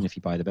 even if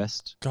you buy the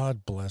best.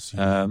 God bless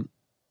you.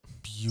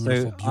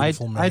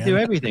 Beautiful man. I do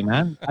everything,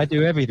 man. I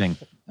do everything.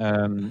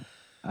 I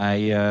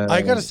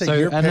gotta say,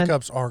 your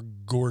pickups are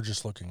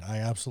gorgeous looking. I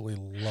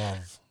absolutely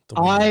love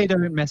the way I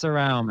don't mess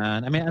around,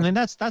 man. I mean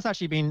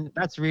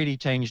that's really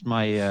changed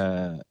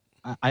my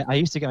I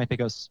used to get my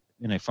pickups,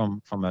 you know,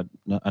 from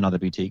another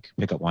boutique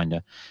pickup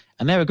winder,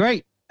 and they were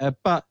great.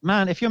 But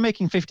man, if you're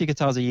making 50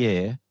 guitars a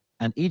year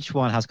and each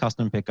one has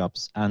custom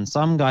pickups, and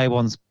some guy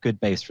wants good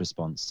bass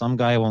response, some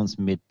guy wants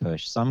mid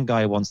push, some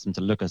guy wants them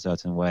to look a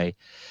certain way,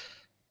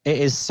 it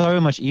is so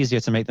much easier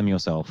to make them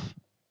yourself.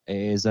 It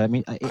is. I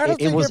mean, I don't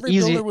think was every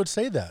easy. builder would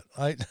say that.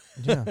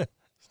 Yeah.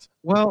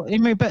 Well, I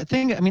mean, but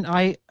thing. I mean,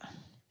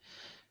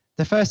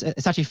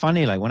 it's actually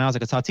funny. Like when I was a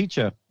guitar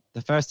teacher,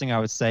 the first thing I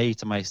would say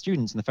to my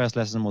students in the first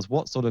lesson was,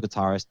 "What sort of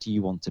guitarist do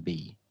you want to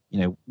be?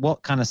 You know,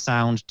 what kind of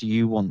sound do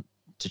you want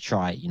to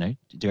try? You know,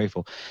 to go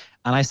for?"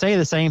 And I say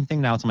the same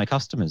thing now to my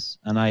customers,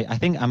 and I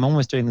think I'm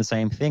almost doing the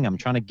same thing. I'm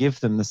trying to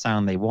give them the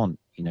sound they want.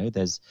 You know,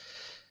 there's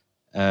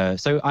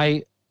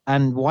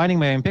and winding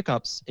my own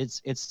pickups,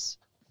 it's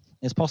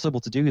possible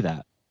to do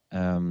that.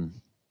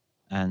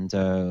 And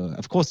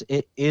of course,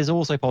 it is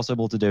also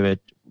possible to do it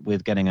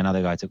with getting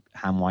another guy to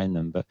hand wind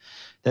them. But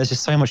there's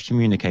just so much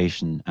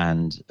communication,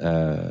 and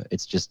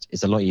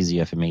it's a lot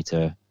easier for me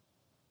to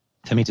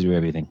for me to do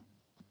everything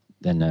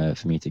than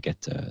for me to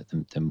get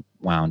them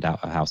wound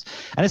out of a house.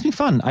 And it's been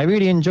fun. I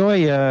really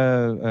enjoy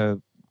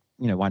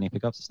winding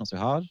pickups. It's not so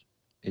hard.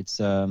 It's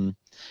as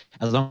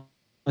long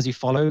as you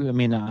follow. I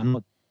mean, I'm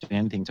not doing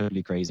anything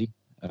totally crazy.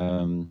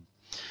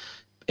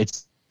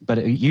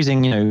 But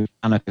using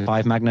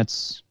 5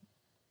 magnets,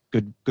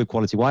 good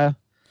quality wire,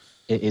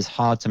 it is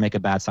hard to make a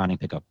bad sounding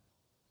pickup.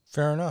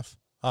 Fair enough.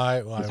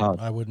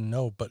 I wouldn't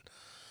know, but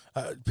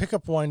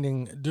pickup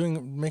winding,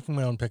 making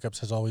my own pickups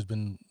has always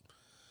been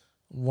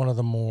one of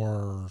the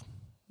more,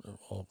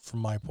 well, from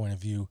my point of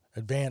view,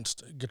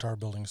 advanced guitar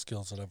building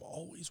skills that I've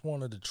always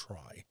wanted to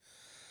try.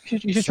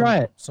 You should try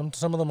it. Some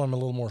of them I'm a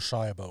little more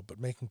shy about,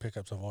 but making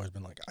pickups I've always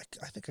been like,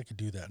 I think I could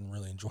do that and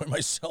really enjoy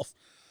myself.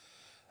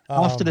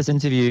 After this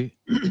interview,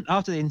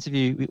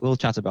 we'll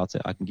chat about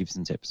it. I can give you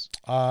some tips.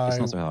 It's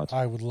not so hard.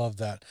 I would love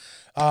that.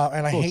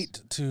 And I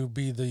hate to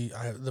be the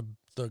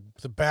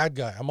bad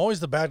guy. I'm always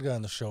the bad guy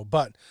on the show,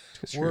 but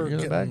we're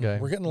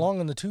getting long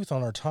in the tooth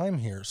on our time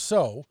here.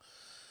 So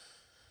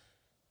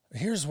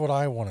here's what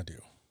I want to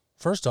do.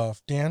 First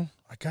off, Dan,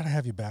 I got to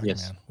have you back,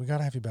 man. We got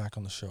to have you back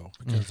on the show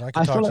because I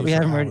can talk to you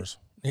for hours.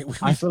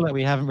 I feel like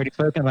we haven't really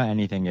spoken about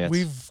anything yet.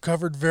 We've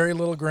covered very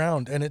little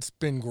ground, and it's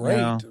been great.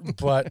 Yeah.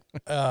 But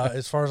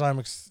as far as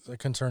I'm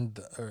concerned,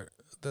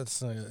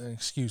 that's an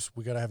excuse.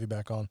 We got to have you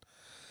back on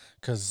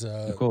because,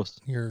 of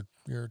course, you're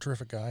a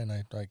terrific guy, and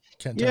I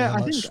can't tell you how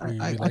much we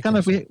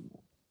like.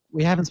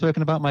 We haven't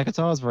spoken about my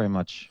guitars very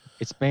much.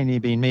 It's mainly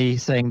been me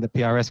saying that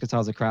PRS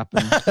guitars are crap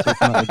and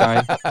talking about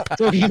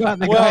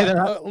the guy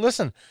that.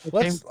 Listen,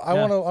 I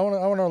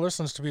want our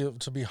listeners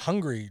to be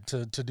hungry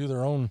to do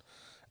their own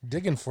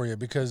digging for you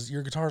because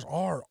your guitars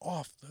are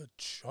off the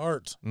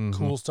charts.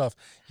 Cool stuff.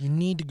 You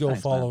need to go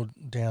follow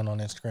Dan on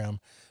Instagram.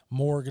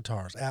 Moar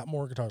Guitars at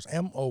Moar Guitars.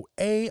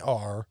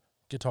 MOAR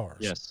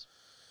Guitars.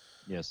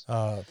 Yes.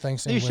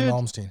 Thanks, England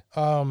Malmsteen.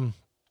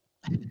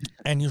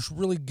 And you should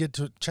really get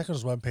to check out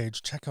his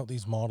webpage. Check out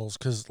these models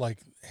because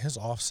his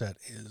offset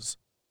is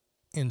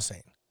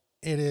insane.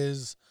 It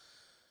is.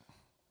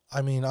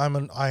 I mean,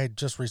 I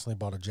just recently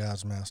bought a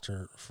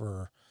Jazzmaster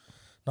for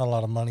not a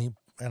lot of money,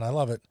 and I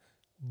love it.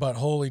 But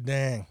holy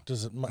dang,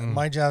 does it?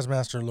 My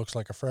Jazzmaster looks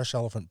like a fresh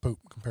elephant poop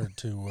compared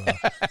to.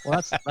 Well,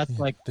 that's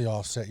like the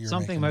offset you're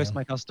something making, most of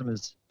my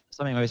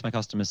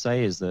customers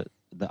say is that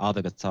the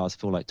other guitars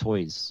feel like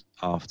toys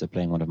after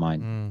playing one of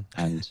mine,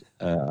 and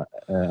a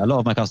lot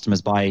of my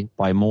customers buy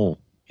more,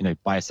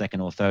 buy a second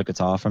or third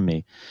guitar from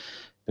me,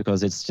 because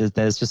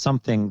there's just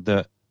something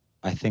that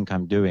I think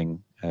I'm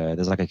doing.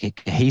 There's like a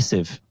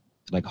cohesive,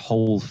 like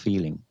whole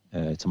feeling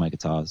to my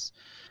guitars,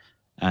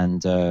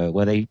 and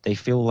where they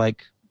feel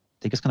like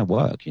they just kind of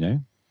work,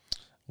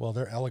 Well,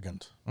 they're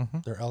elegant.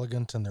 They're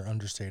elegant and they're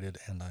understated,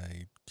 and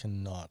I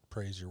cannot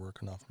praise your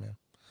work enough, man.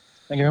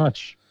 Thank you very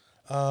much.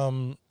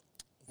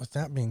 With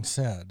that being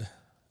said,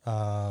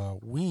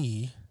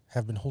 we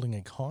have been holding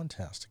a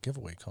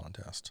giveaway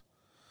contest,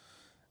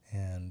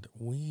 and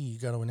we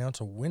got to announce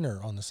a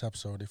winner on this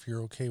episode. If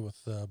you're okay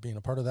with being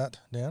a part of that,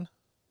 Dan?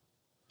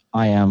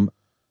 I am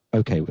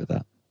okay with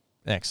that.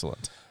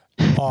 Excellent.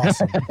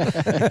 Awesome.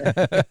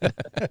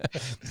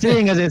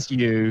 Seeing as it's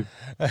you.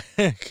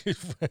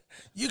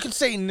 You can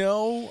say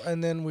no,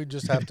 and then we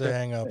just have to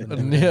hang up.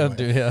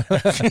 Yeah.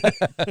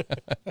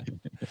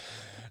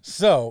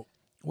 So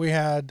we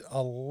had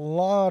a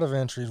lot of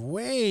entries,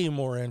 way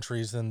more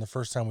entries than the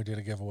first time we did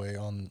a giveaway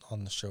on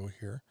the show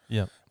here.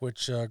 Yeah.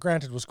 Which,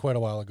 granted, was quite a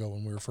while ago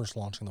when we were first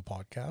launching the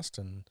podcast,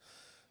 and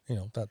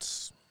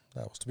that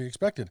was to be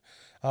expected.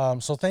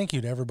 So thank you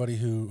to everybody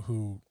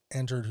who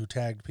entered, who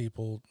tagged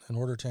people in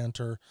order to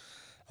enter.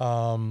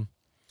 Good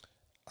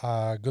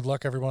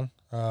luck, everyone.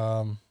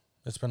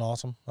 It's been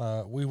awesome.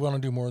 We want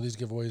to do more of these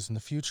giveaways in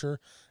the future,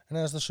 and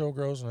as the show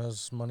grows and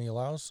as money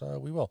allows,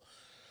 we will.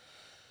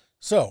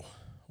 So,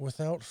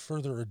 without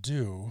further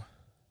ado,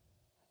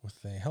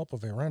 with the help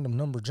of a random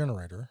number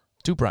generator,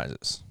 Two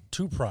prizes.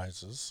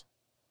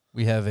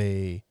 We have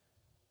a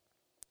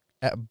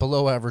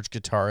below average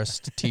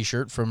guitarist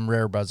t-shirt from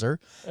Rare Buzzer,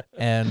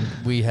 and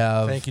we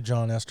have thank you,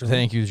 John Esterly.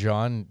 Thank you,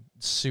 John.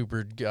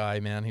 Super guy,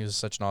 man. He was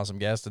such an awesome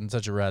guest and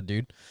such a rad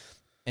dude.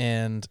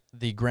 And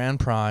the grand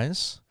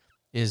prize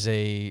is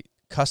a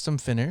custom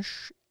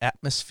finish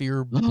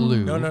Atmosphere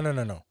Blue.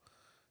 No.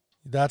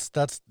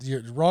 That's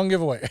your wrong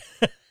giveaway.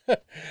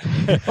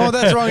 Oh,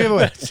 that's wrong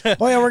giveaway.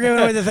 Oh yeah, we're giving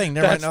away the thing.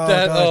 Never mind.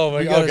 Oh,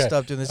 we gotta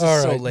stop doing this.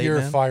 It's so late.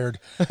 You're man. fired.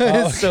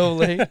 It's so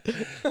late.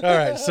 All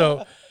right,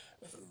 so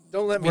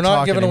don't let me. We're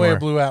not giving anymore. away a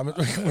blue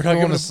atmosphere. We're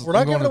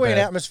not giving away an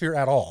atmosphere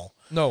at all.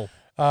 No.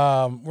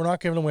 We're not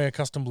giving away a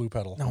custom blue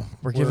pedal. No,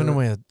 we're giving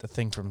away a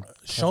thing from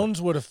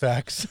Shones Wood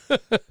Effects.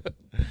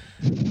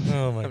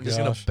 Oh my gosh. I'm just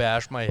gonna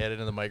bash my head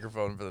into the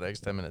microphone for the next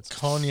 10 minutes.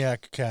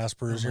 Cognac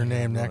Casper is your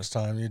name next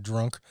time. You're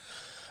drunk.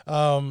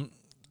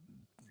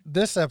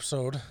 This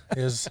episode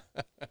is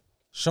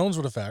Shones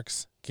Wood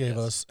Effects gave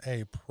us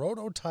a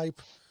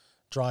prototype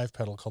drive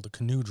pedal called the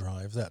Canoe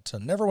Drive that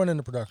never went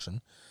into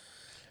production,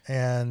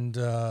 and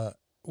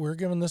we're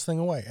giving this thing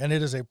away. And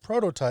it is a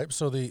prototype,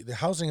 so the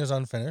housing is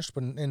unfinished,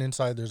 but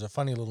inside there's a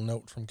funny little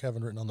note from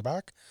Kevin written on the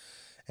back.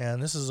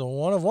 And this is a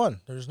one of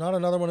one. There's not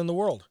another one in the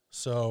world.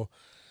 So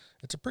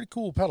it's a pretty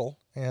cool pedal,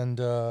 and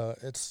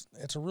it's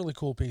a really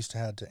cool piece to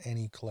add to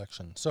any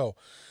collection. So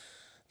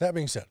that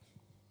being said,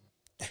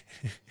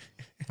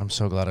 I'm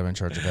so glad I'm in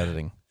charge of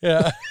editing.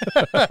 yeah,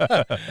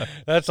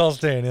 that's all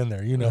staying in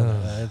there. You know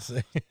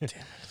that.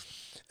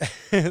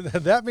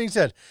 That being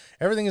said,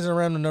 everything is in a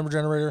random number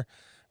generator.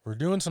 We're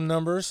doing some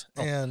numbers,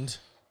 and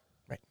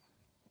right.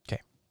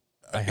 Okay,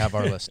 I have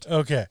our list.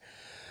 Okay,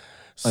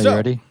 Are you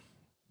ready?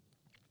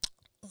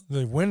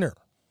 The winner.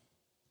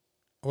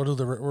 We're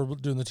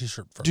doing the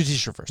T-shirt first. Do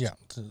T-shirt first. Yeah,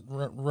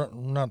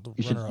 not the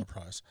runner-up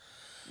prize.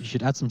 You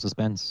should add some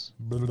suspense.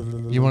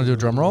 You want to do a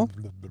drum roll?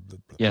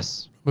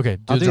 Yes. Okay.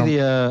 I'll do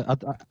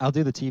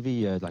the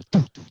TV like.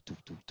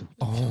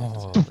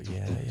 Oh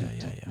yeah.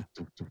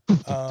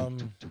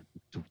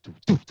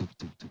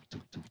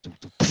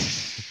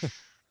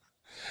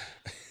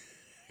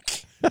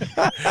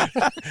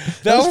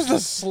 That was the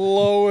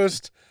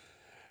slowest.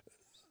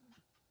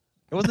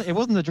 It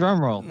wasn't a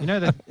drum roll. You know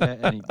that. I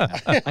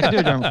can do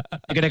a drum roll.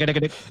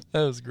 That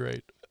was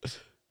great.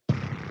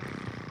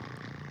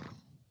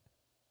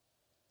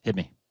 Hit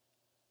me.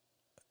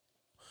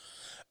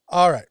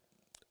 All right.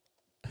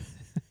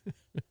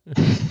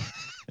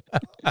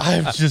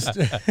 I'm just.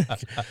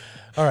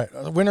 All right.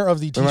 The winner of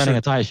the T-shirt. We're running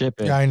a tight ship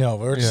here. Yeah, I know.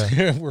 We're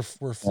just, we're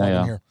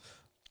flooding here.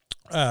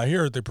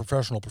 Here at the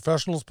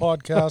Professionals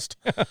podcast,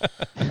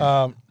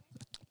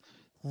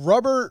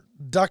 Rubber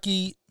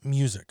Ducky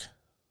Music.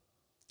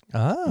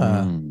 At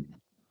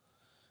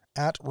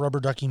Rubber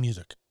Ducky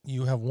Music,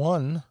 you have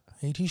won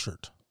a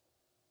T-shirt.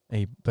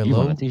 A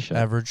below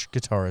average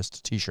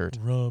guitarist T-shirt.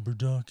 Rubber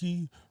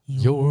Ducky,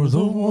 you're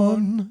the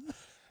one.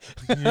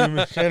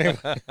 Anyway.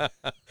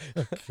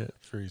 Okay,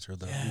 sure he's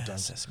heard that a few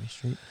times. Sesame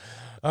Street.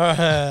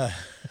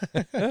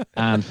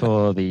 And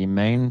for the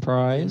main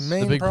prize,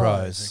 the big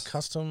prize. A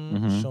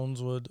custom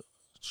Shoneswood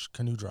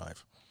canoe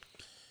drive.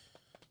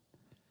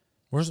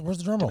 Where's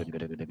the drum roll?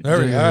 There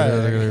we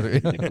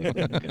go.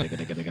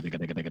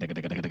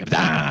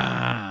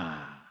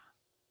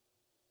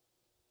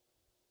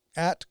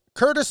 At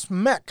Curtis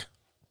Meck.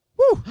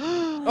 Woo!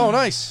 Oh,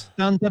 nice.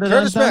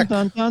 Curtis Meck. You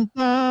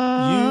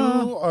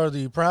are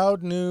the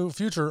proud new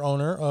future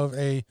owner of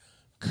a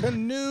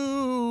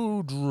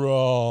canoe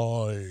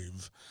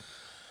drive.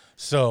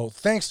 So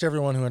thanks to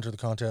everyone who entered the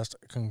contest.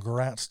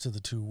 Congrats to the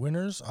two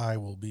winners. I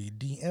will be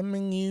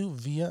DMing you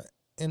via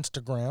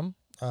Instagram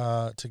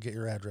to get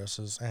your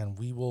addresses, and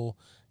we will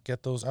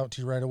get those out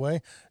to you right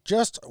away.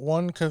 Just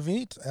one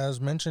caveat,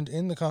 as mentioned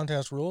in the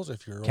contest rules.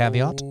 If you're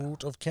caveat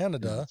out of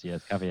Canada,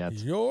 yes, caveat.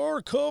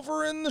 You're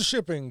covering the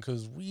shipping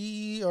because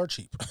we are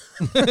cheap.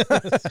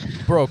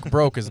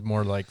 Broke is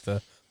more like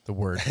the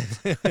word.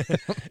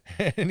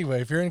 Anyway,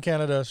 if you're in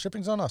Canada,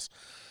 shipping's on us.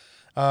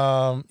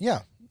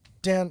 Yeah,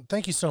 Dan,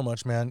 thank you so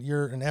much, man.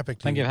 You're an epic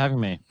dude. Thank you for having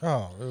me.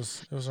 Oh, it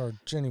was our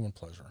genuine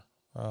pleasure.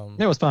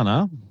 It was fun,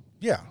 huh?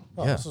 Yeah.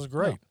 Oh, yeah. This was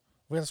great.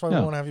 That's why we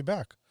want to have you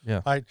back.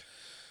 Yeah.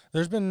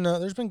 There's been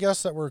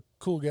guests that were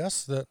cool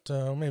guests that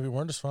maybe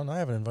weren't as fun. I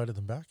haven't invited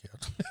them back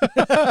yet,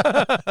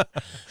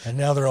 and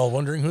now they're all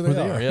wondering who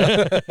they are.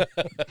 Yeah.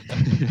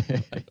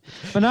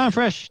 But now I'm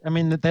fresh. I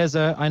mean,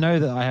 I know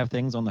that I have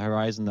things on the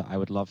horizon that I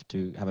would love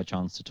to have a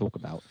chance to talk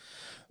about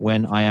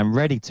when I am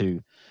ready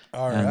to.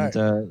 All right.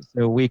 So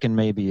we can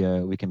maybe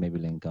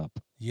link up.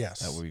 Yes,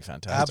 that would be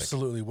fantastic.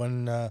 Absolutely.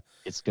 When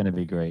it's going to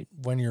be great.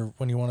 When you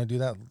want to do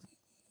that,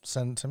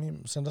 send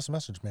us a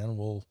message, man.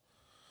 We'll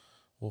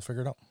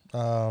figure it out.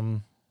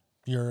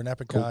 You're an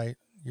epic guy.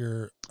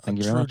 You're a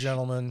true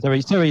gentleman. So are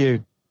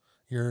you.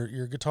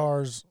 Your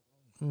guitars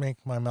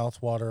make my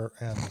mouth water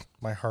and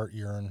my heart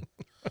yearn.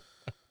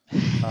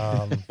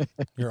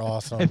 You're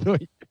awesome.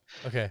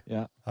 Okay.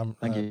 Yeah.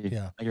 Thank you.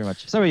 Yeah. Thank you very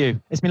much. So are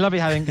you. It's been lovely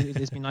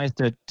it's been nice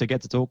to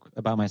get to talk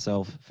about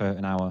myself for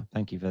an hour.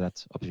 Thank you for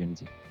that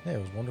opportunity. Yeah,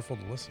 it was wonderful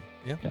to listen.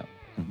 Yeah.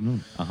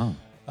 Mm-hmm.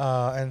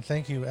 And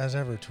thank you as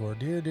ever to our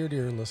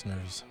dear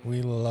listeners.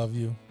 We love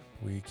you.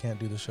 We can't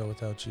do the show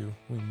without you.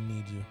 We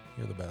need you.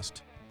 You're the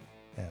best.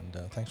 And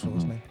thanks for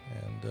listening.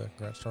 And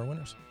congrats to our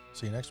winners.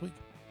 See you next week.